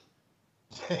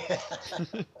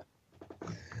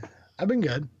 I've been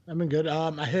good.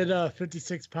 I hit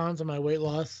 56 pounds on my weight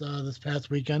loss this past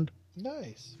weekend.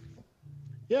 Nice.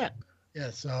 Yeah.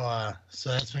 So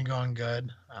that's been going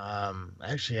good. I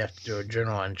actually have to do a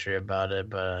journal entry about it,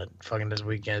 but fucking this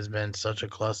weekend has been such a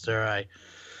cluster.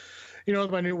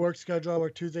 With my new work schedule, I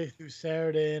work Tuesday through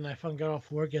Saturday, and I fucking got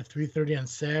off work at 3:30 on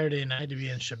Saturday, and I had to be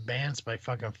in Shabance by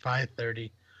fucking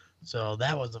 5:30. So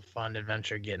that was a fun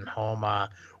adventure getting home.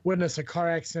 Witnessed a car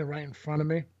accident right in front of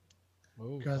me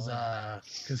because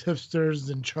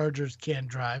hipsters and chargers can't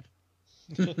drive.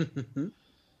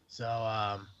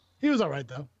 So he was all right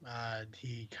though.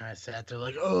 He kind of sat there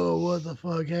like, "Oh, what the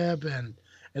fuck happened?"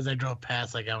 As I drove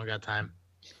past, like I don't got time.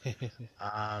 But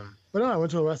no, I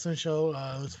went to a wrestling show.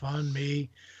 It was fun. Me,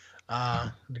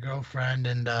 the girlfriend,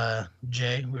 and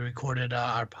Jay. We recorded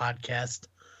our podcast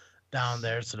down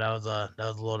there, so that was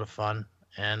a load of fun.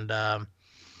 And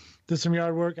did some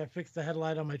yard work. I fixed the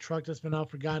headlight on my truck that's been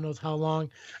out for God knows how long.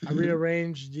 I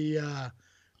rearranged the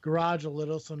garage a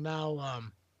little, so now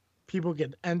people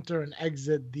can enter and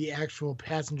exit the actual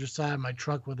passenger side of my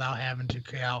truck without having to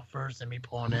get out first and me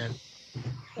pulling in.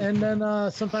 And then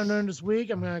sometime during this week,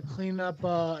 I'm gonna clean up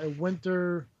a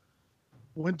winter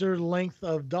length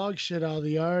of dog shit out of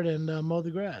the yard and mow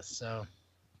the grass. So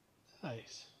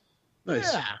nice.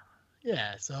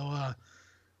 Yeah. So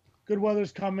good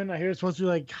weather's coming. I hear it's supposed to be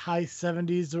like high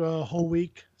 70s a whole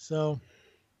week. So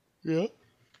yeah,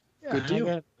 good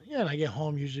deal. And I get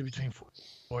home usually between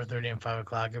 4:30 and 5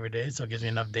 o'clock every day, so it gives me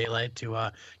enough daylight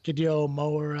to get the old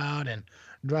mower out and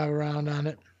drive around on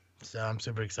it. So I'm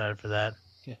super excited for that.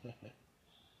 Yeah.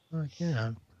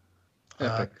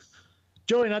 Epic.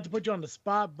 Joey, not to put you on the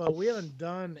spot, but we haven't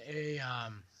done a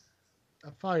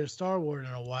follow your Star Wars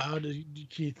in a while. Did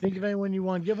you think of anyone you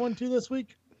want to give one to this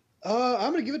week?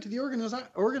 I'm gonna give it to the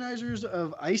organizers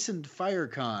of Ice and Fire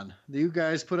Con. You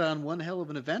guys put on one hell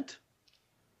of an event.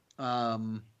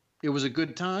 It was a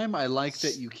good time. I like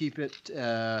that you keep it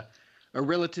a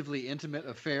relatively intimate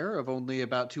affair of only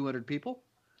about 200 people,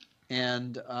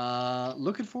 and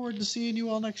looking forward to seeing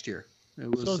you all next year. It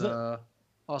was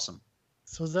awesome.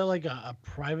 So is that like a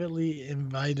privately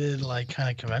invited like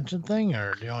kind of convention thing,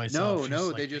 or do you only sell a No, few no,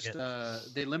 select they just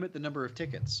tickets? they limit the number of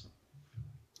tickets.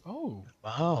 Oh,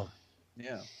 Wow.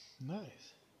 Yeah.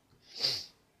 nice.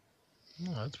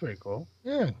 Oh, that's pretty cool.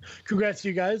 Yeah. Congrats to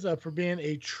you guys for being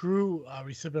a true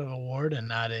recipient of award and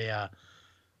not a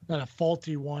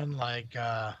faulty one like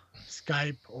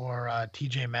Skype or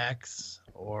TJ Maxx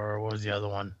or what was the other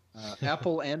one?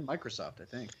 Apple and Microsoft, I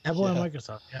think. Apple and Yeah.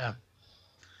 Microsoft. Yeah.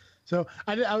 So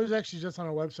I was actually just on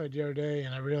a website the other day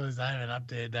and I realized I haven't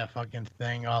updated that fucking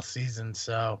thing all season.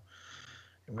 So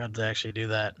I'm going to actually do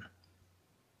that.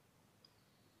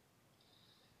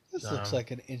 This looks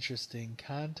like an interesting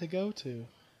con to go to.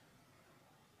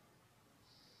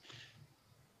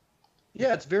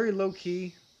 Yeah, it's very low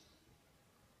key.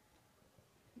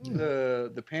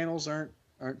 The panels aren't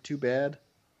too bad.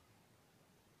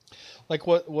 Like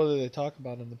what do they talk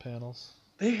about in the panels?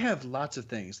 They have lots of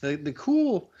things. The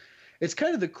cool, it's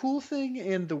kind of the cool thing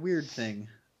and the weird thing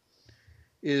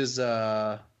is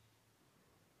they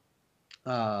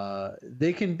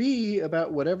can be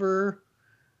about whatever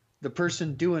the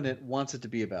person doing it wants it to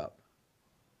be about.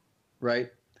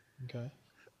 Right? Okay.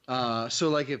 So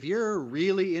like if you're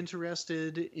really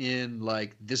interested in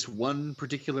like this one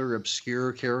particular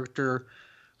obscure character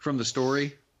from the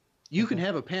story, you can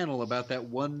have a panel about that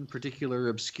one particular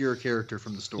obscure character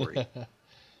from the story.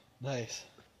 Nice.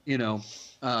 You know,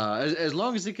 as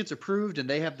long as it gets approved and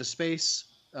they have the space,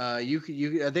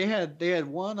 they had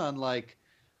one on like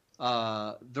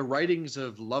the writings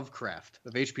of Lovecraft,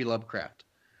 of H.P. Lovecraft.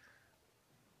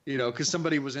 You know, because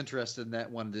somebody was interested in that,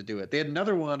 wanted to do it. They had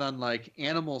another one on like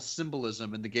animal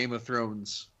symbolism in the Game of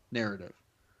Thrones narrative.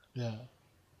 Yeah.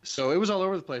 So it was all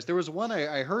over the place. There was one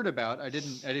I heard about. I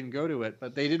didn't go to it,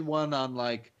 but they did one on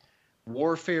like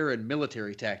warfare and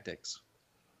military tactics.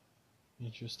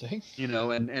 Interesting. You know,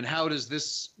 and how does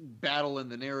this battle in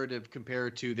the narrative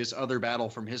compare to this other battle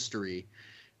from history?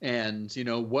 And, you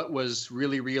know, what was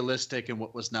really realistic and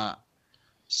what was not.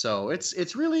 So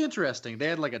it's really interesting. They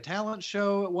had like a talent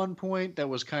show at one point that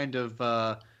was kind of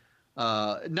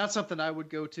not something I would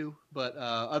go to, but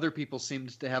other people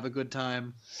seemed to have a good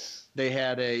time. They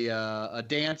had a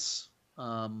dance,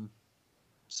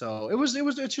 so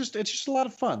it's just a lot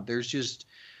of fun. There's just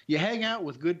you hang out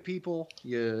with good people,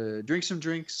 you drink some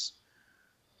drinks,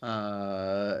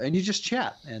 and you just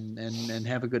chat and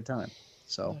have a good time.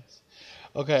 So Nice.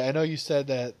 Okay, I know you said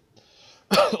that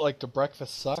like the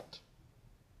breakfast sucked,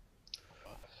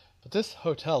 but this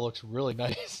hotel looks really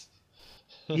nice.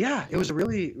 yeah, it was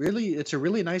it's a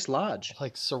really nice lodge.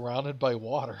 Like surrounded by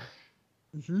water.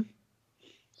 Mm-hmm.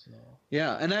 So.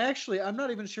 Yeah, and I'm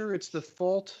not even sure it's the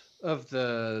fault of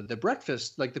the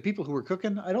breakfast, like the people who were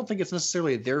cooking. I don't think it's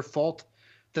necessarily their fault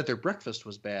that their breakfast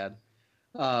was bad.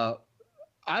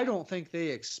 I don't think they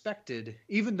expected,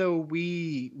 even though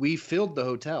we filled the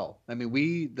hotel. I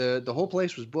mean, the whole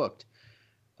place was booked.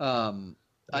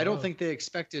 I don't think they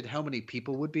expected how many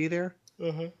people would be there.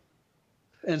 Uh-huh.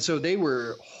 And so they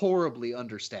were horribly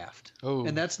understaffed. Oh.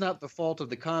 And that's not the fault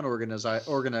of the con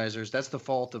organizers. That's the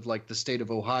fault of like the state of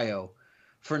Ohio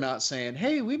for not saying,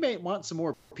 hey, we may want some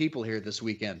more people here this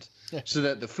weekend so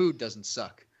that the food doesn't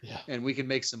suck and we can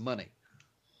make some money.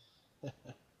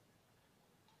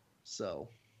 So,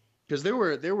 because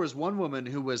there was one woman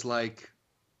who was like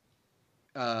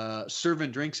serving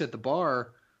drinks at the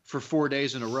bar for 4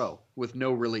 days in a row with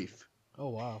no relief. Oh,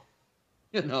 wow.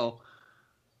 You know,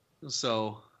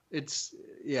 so it's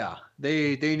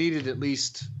they needed at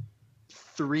least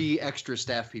 3 extra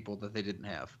staff people that they didn't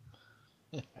have.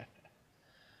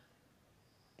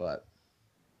 But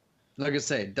like I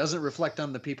say, it doesn't reflect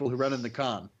on the people who run in the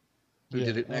con, who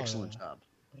did an excellent job.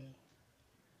 Yeah.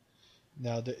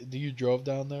 Now, do you drove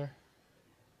down there?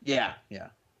 Yeah,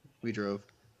 we drove.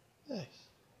 Nice.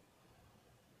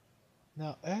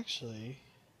 Now, actually,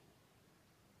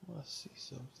 I want to see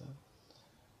something.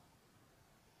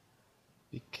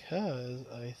 Because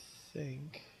I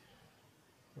think...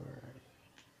 Where are you?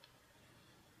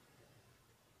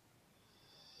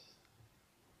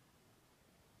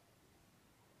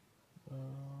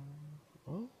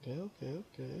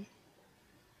 Okay.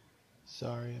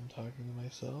 Sorry, I'm talking to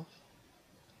myself.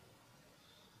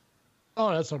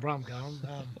 Oh, that's no problem, Colin.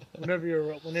 Whenever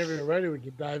you're ready, we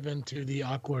can dive into the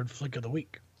awkward flick of the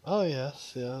week. Oh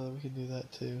yes, yeah, we can do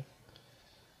that too.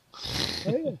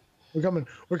 Oh, yeah.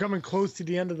 We're coming close to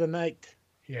the end of the night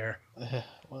here.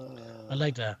 Well,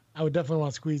 I would definitely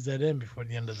want to squeeze that in before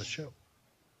the end of the show.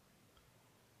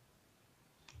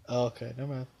 okay,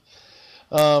 never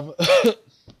mind.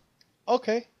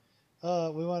 Okay.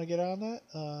 We want to get on that.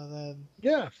 Then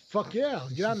Yeah, fuck yeah,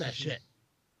 let's get on that shit.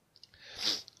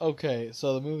 okay.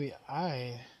 So the movie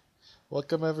I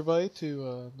welcome everybody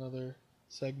to another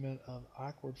segment of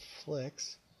Awkward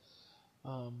Flicks.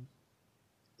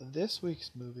 This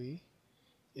week's movie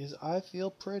is I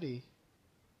Feel Pretty.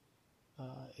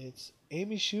 It's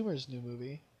Amy Schumer's new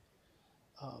movie.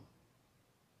 Um,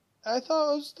 I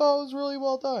thought it was really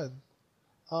well done.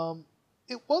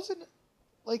 It wasn't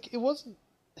it wasn't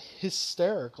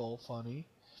hysterical funny,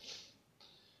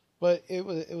 but it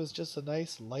was just a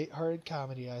nice lighthearted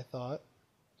comedy. I thought.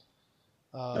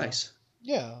 Nice.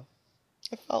 Yeah,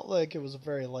 I felt like it was a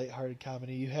very lighthearted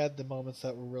comedy. You had the moments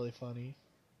that were really funny.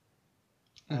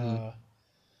 Mhm.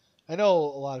 I know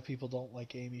a lot of people don't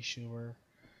like Amy Schumer,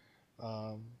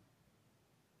 um,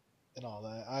 and all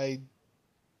that. I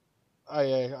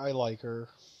like her,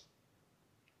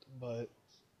 but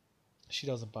she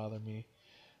doesn't bother me.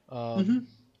 Um,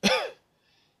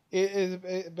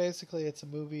 Mhm. basically it's a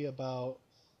movie about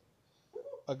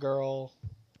a girl,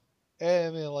 and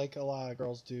I mean, like a lot of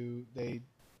girls do. They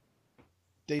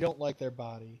don't like their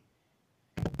body,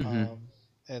 Mhm.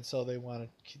 and so they want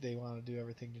to do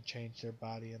everything to change their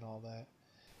body and all that.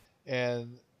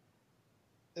 And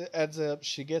it ends up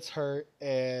she gets hurt,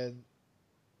 and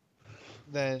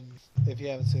then if you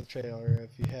haven't seen the trailer,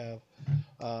 if you have,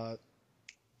 uh,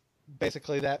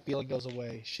 basically that feeling goes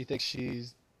away. She thinks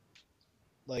she's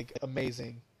like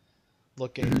amazing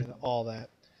looking Mhm. and all that.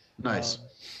 Nice.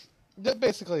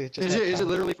 Basically, it just Is it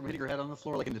literally from hitting her head on the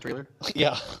floor like in the trailer?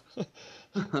 yeah.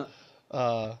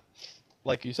 uh,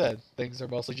 like you said, things are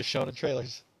mostly just shown in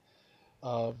trailers.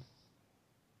 Um,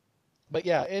 but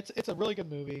yeah, it's a really good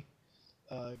movie.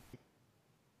 Uh,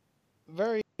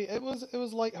 it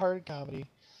was lighthearted comedy.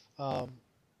 Um,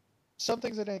 some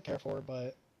things I didn't care for,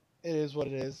 but it is what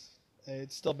it is.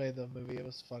 It still made the movie. It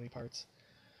was funny parts.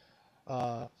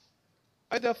 Uh,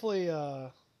 I definitely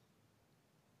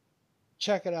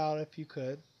check it out if you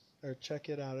could, or check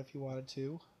it out if you wanted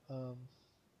to. Um,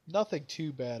 nothing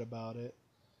too bad about it,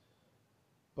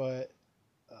 but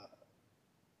uh,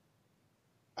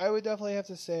 I would definitely have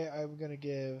to say I'm gonna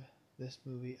give this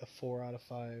movie a 4 out of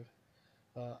 5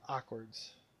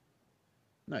 awkwards.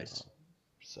 Nice.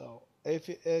 So if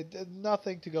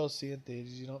nothing to go see in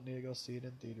theaters, you don't need to go see it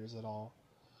in theaters at all.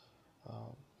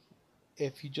 Um,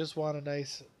 if you just want a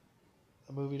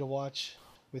movie to watch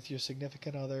with your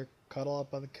significant other, cuddle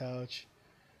up on the couch,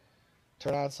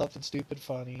 turn on something stupid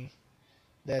funny,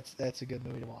 that's a good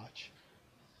movie to watch.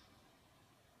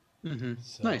 Mhm.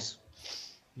 So Nice.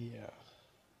 yeah,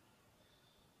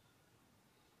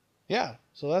 yeah.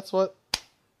 So that's what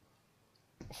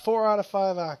 4 out of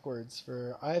 5 awkwards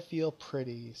for I Feel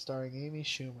Pretty, starring Amy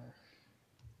Schumer.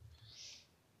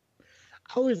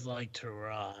 I always liked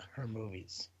her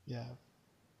movies. Yeah,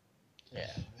 Yeah,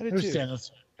 I did her too.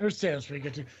 stand-up's pretty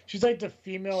good too. She's like the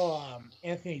female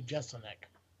Anthony Jeselnik.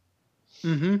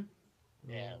 Mhm.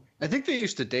 Yeah, I think they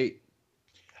used to date.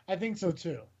 I think so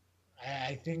too.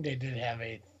 I think they did have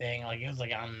a thing, like it was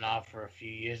like on and off for a few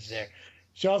years there.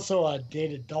 She also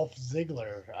dated Dolph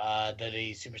Ziggler,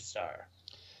 the superstar.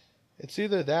 It's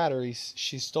either that or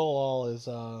she stole all his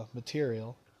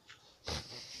material.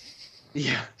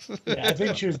 Yeah. Yeah, I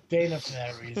think she was dating him for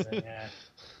that reason. Yeah,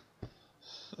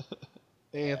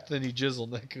 yeah, Anthony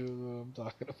Jeselnik, who I'm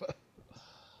talking about.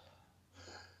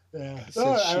 yeah. No, Since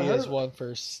I she has heard. one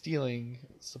for stealing,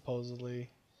 supposedly.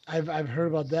 I've heard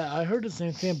about that. I heard the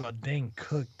same thing about Dane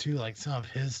Cook too. Like some of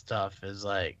his stuff is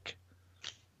like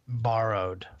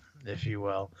borrowed, if you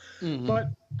will. Mhm.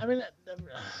 But I mean,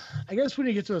 I guess when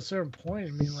you get to a certain point,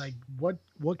 I mean, like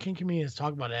what can comedians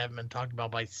talk about that haven't been talked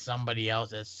about by somebody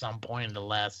else at some point in the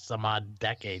last some odd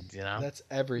decades, you know? That's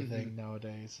everything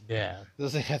nowadays. Yeah. It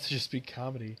doesn't have to just be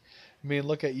comedy. I mean,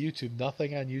 look at YouTube.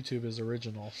 Nothing on YouTube is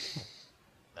original.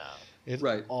 No. It's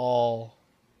Right. all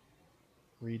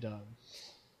redone.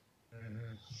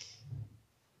 Mm-hmm.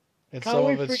 And Kind of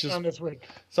way freaking on this week.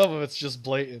 some of it's just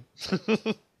blatant.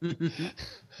 Mhm.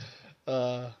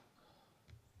 uh,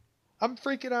 I'm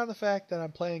freaking out on the fact that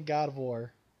I'm playing God of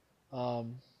War.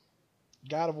 Um,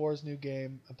 God of War's new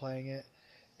game. I'm playing it,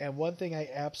 and one thing I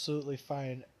absolutely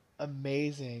find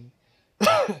amazing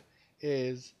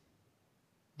is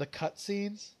the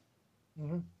cutscenes.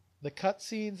 Mm-hmm. The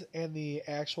cutscenes and the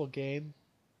actual game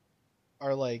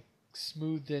are like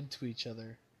smoothed into each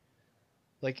other.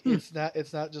 Like it's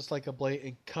not just like a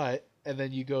blatant cut and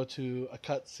then you go to a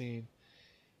cut scene.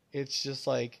 It's just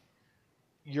like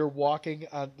you're walking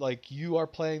on, like you are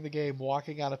playing the game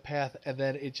walking on a path, and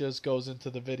then it just goes into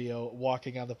the video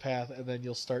walking on the path, and then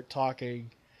you'll start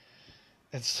talking.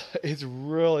 It's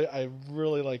really, I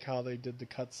really like how they did the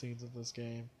cutscenes in this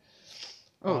game.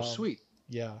 Oh, sweet.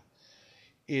 Yeah,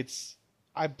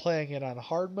 I'm playing it on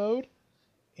hard mode,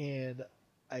 and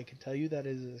I can tell you that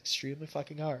it is extremely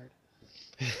fucking hard.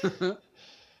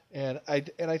 and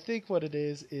I think what it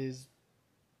is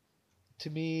to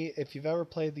me, if you've ever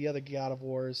played the other God of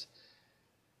Wars,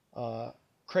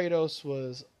 Kratos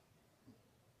was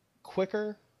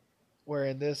quicker, where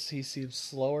in this he seems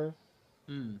slower.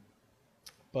 Mm.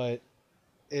 But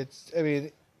it's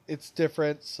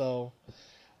different, so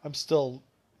I'm still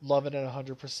loving it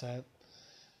 100%.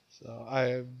 So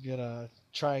I'm gonna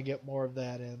try and get more of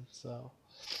that in. So,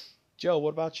 Joe,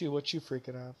 what about you? What you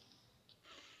freaking out?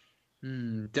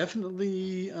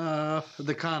 Definitely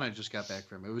the con I just got back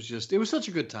from. It was such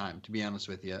a good time, to be honest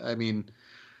with you. I mean,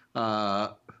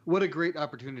 what a great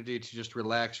opportunity to just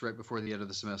relax right before the end of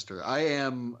the semester. I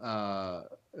am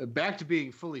back to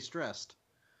being fully stressed,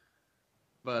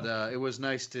 but it was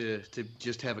nice to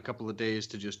just have a couple of days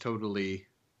to just totally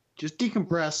just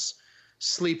decompress,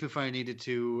 sleep if I needed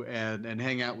to, and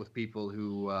hang out with people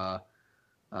who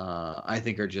I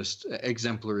think are just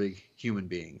exemplary human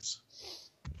beings.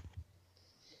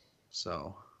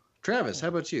 So, Travis, how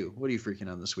about you? What are you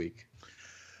freaking on this week?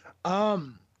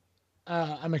 I'm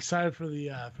excited for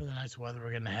the nice weather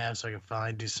we're gonna have, so I can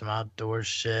finally do some outdoor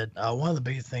shit. One of the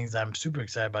biggest things I'm super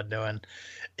excited about doing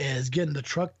is getting the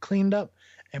truck cleaned up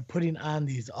and putting on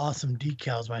these awesome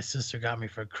decals my sister got me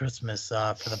for Christmas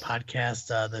for the podcast,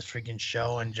 This Freaking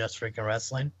Show and Just Freaking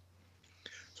Wrestling.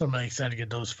 So I'm really excited to get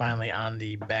those finally on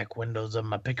the back windows of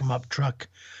my pick 'em up truck.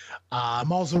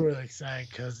 I'm also really excited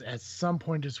because at some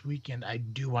point this weekend, I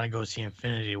do want to go see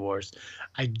Infinity Wars.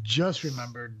 I just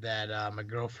remembered that my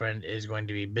girlfriend is going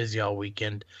to be busy all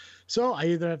weekend. So I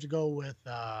either have to go with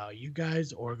you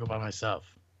guys or go by myself.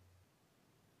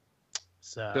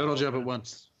 So Don't all jump at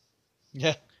once.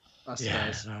 Yeah. Us yeah,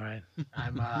 guys. all right.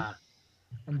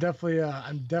 I'm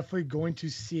definitely going to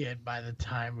see it by the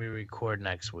time we record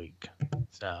next week.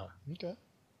 So Okay.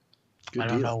 Good I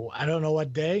don't deal. know. I don't know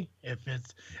what day. If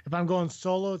I'm going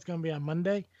solo, it's gonna be on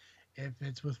Monday. If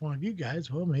it's with one of you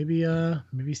guys, well, maybe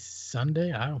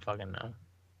Sunday. I don't fucking know.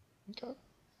 Okay.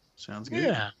 Sounds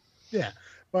good. Yeah.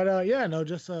 But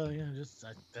just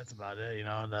that's about it. You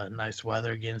know, the nice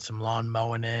weather, getting some lawn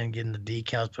mowing in, getting the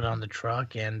decals put on the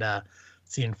truck, and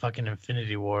seeing fucking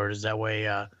Infinity Wars. That way,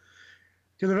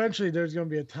 because eventually there's going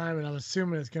to be a time, and I'm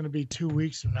assuming it's going to be 2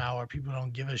 weeks from now, where people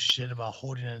don't give a shit about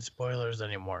holding in spoilers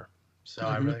anymore. So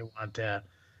I really want to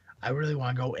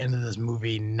go into this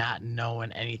movie not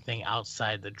knowing anything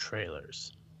outside the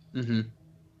trailers. Mm-hmm.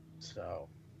 So,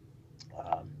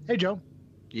 hey Joe.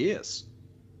 Yes.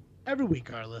 Every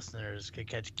week, our listeners can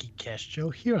catch Geekcast Joe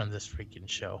here on This Freaking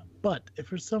Show. But if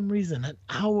for some reason an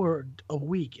hour a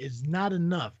week is not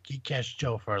enough Geekcast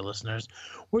Joe for our listeners,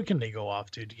 where can they go off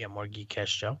to get more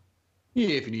Geekcast Joe? Yeah,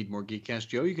 if you need more Geekcast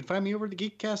Joe, you can find me over at the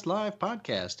Geekcast Live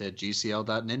podcast at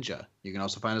gcl.ninja. You can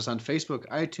also find us on Facebook,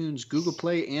 iTunes, Google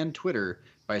Play, and Twitter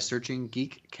by searching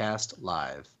Geekcast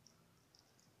Live.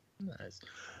 Nice.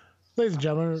 Ladies and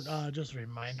gentlemen, just a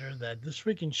reminder that This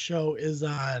Freaking Show is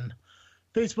on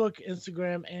Facebook,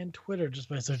 Instagram, and Twitter just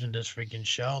by searching This Freaking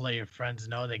Show. Let your friends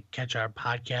know they catch our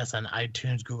podcast on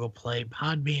iTunes, Google Play,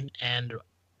 Podbean, and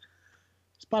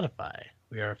Spotify.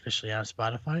 We are officially on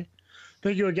Spotify.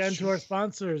 Thank you again to our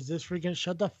sponsors. This freaking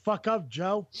shut the fuck up,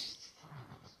 Joe.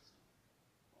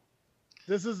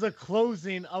 This is the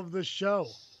closing of the show.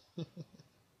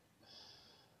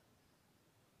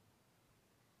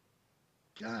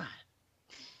 God.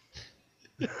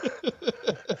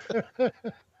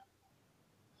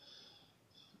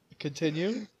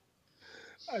 Continue.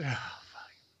 Oh, fuck.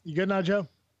 You good now, Joe?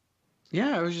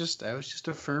 Yeah, I was just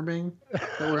affirming that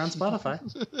we're on Spotify.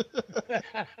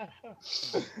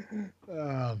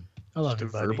 I love Just you,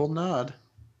 a buddy. verbal nod.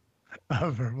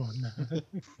 A verbal nod.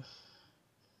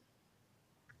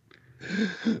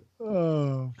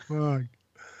 Oh, fuck.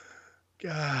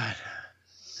 God.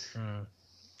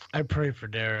 I pray for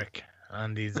Derek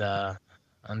on these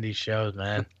shows,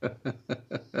 man.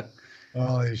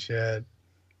 Holy shit.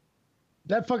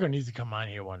 That fucker needs to come on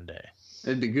here one day.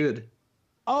 It'd be good.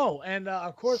 Oh, and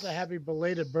of course, a happy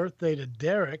belated birthday to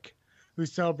Derek, who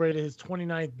celebrated his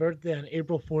 29th birthday on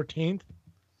April 14th.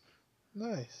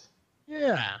 Nice.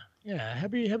 Yeah.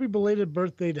 Happy belated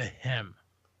birthday to him.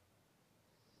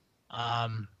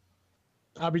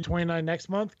 I'll be 29 next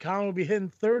month. Colin will be hitting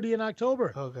 30 in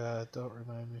October. Oh God, don't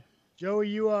remind me. Joey,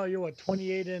 you're what,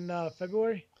 28 in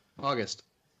February? August.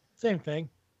 Same thing.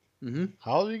 Mm-hmm.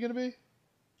 How old are you gonna be?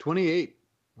 28.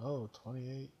 Oh,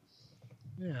 28.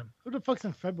 Yeah. Who the fuck's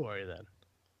in February then?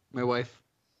 My wife.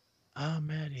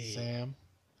 Maddie.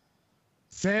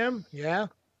 Sam. Yeah.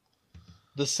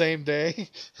 The same day.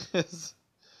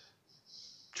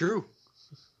 True.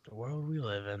 The world we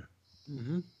live in.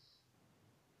 Mm-hmm.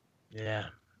 Yeah.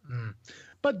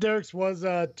 But Derek's was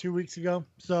 2 weeks ago.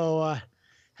 So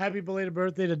happy belated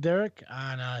birthday to Derek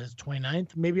on his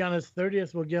 29th. Maybe on his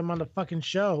 30th, we'll get him on the fucking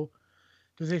show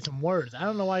to say some words. I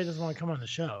don't know why he doesn't want to come on the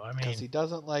show. I Because mean, he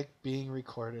doesn't like being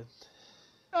recorded.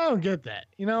 I don't get that.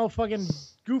 You know, fucking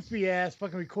goofy ass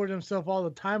fucking recorded himself all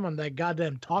the time on that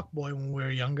goddamn Talk Boy when we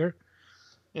were younger.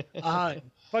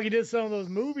 Fucking did some of those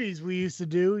movies we used to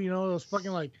do, you know, those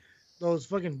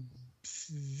fucking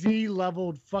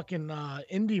Z-leveled fucking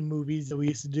indie movies that we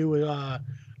used to do with our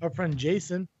friend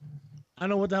Jason. I don't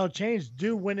know what the hell changed.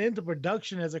 Dude went into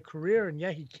production as a career, and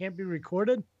yet he can't be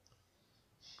recorded.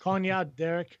 Calling you out,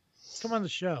 Derek. Come on the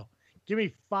show. Give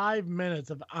me 5 minutes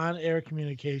of on-air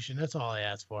communication. That's all I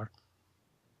ask for.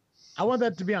 I want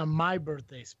that to be on my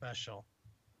birthday special.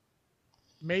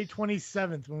 May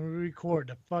 27th when we record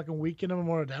the fucking weekend of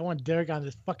Memorial Day. I want Derek on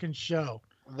this fucking show.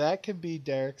 That could be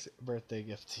Derek's birthday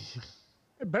gift to you.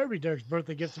 It better be Derek's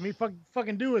birthday gift to me.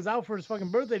 Fucking dude is out for his fucking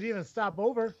birthday. Didn't even stop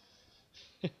over.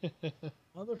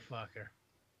 Motherfucker.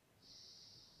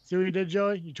 See what you did,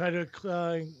 Joey? You tried to,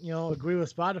 agree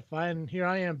with Spotify, and here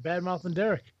I am, bad-mouthing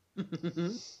Derek.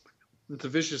 It's a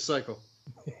vicious cycle.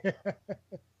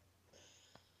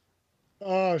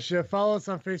 Oh, shit. Follow us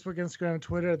on Facebook, Instagram,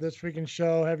 Twitter, This Freaking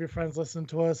Show. Have your friends listen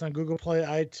to us on Google Play,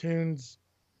 iTunes,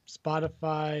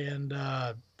 Spotify, and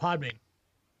Podbean.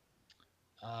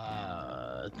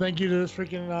 Thank you to This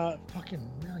Freaking,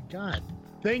 my God.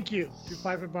 Thank you to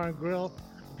Five Bar and Grill,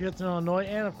 Pearson, Illinois,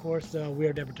 and, of course,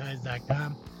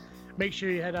 WeirdAdvertise.com. Make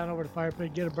sure you head on over to Fire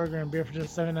Pit, get a burger and beer for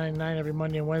just $7.99 every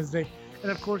Monday and Wednesday.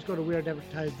 And, of course, go to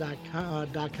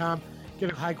WeirdAdvertise.com.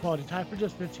 Get a high-quality tie for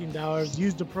just $15.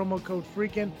 Use the promo code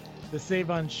FREAKIN' to save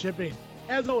on shipping.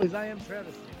 As always, I am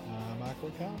Travis. I'm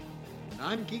Aqua Cow.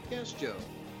 I'm Geek Ass Joe.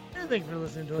 And thanks for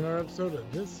listening to another episode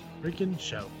of This Freaking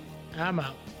Show. I'm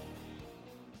out.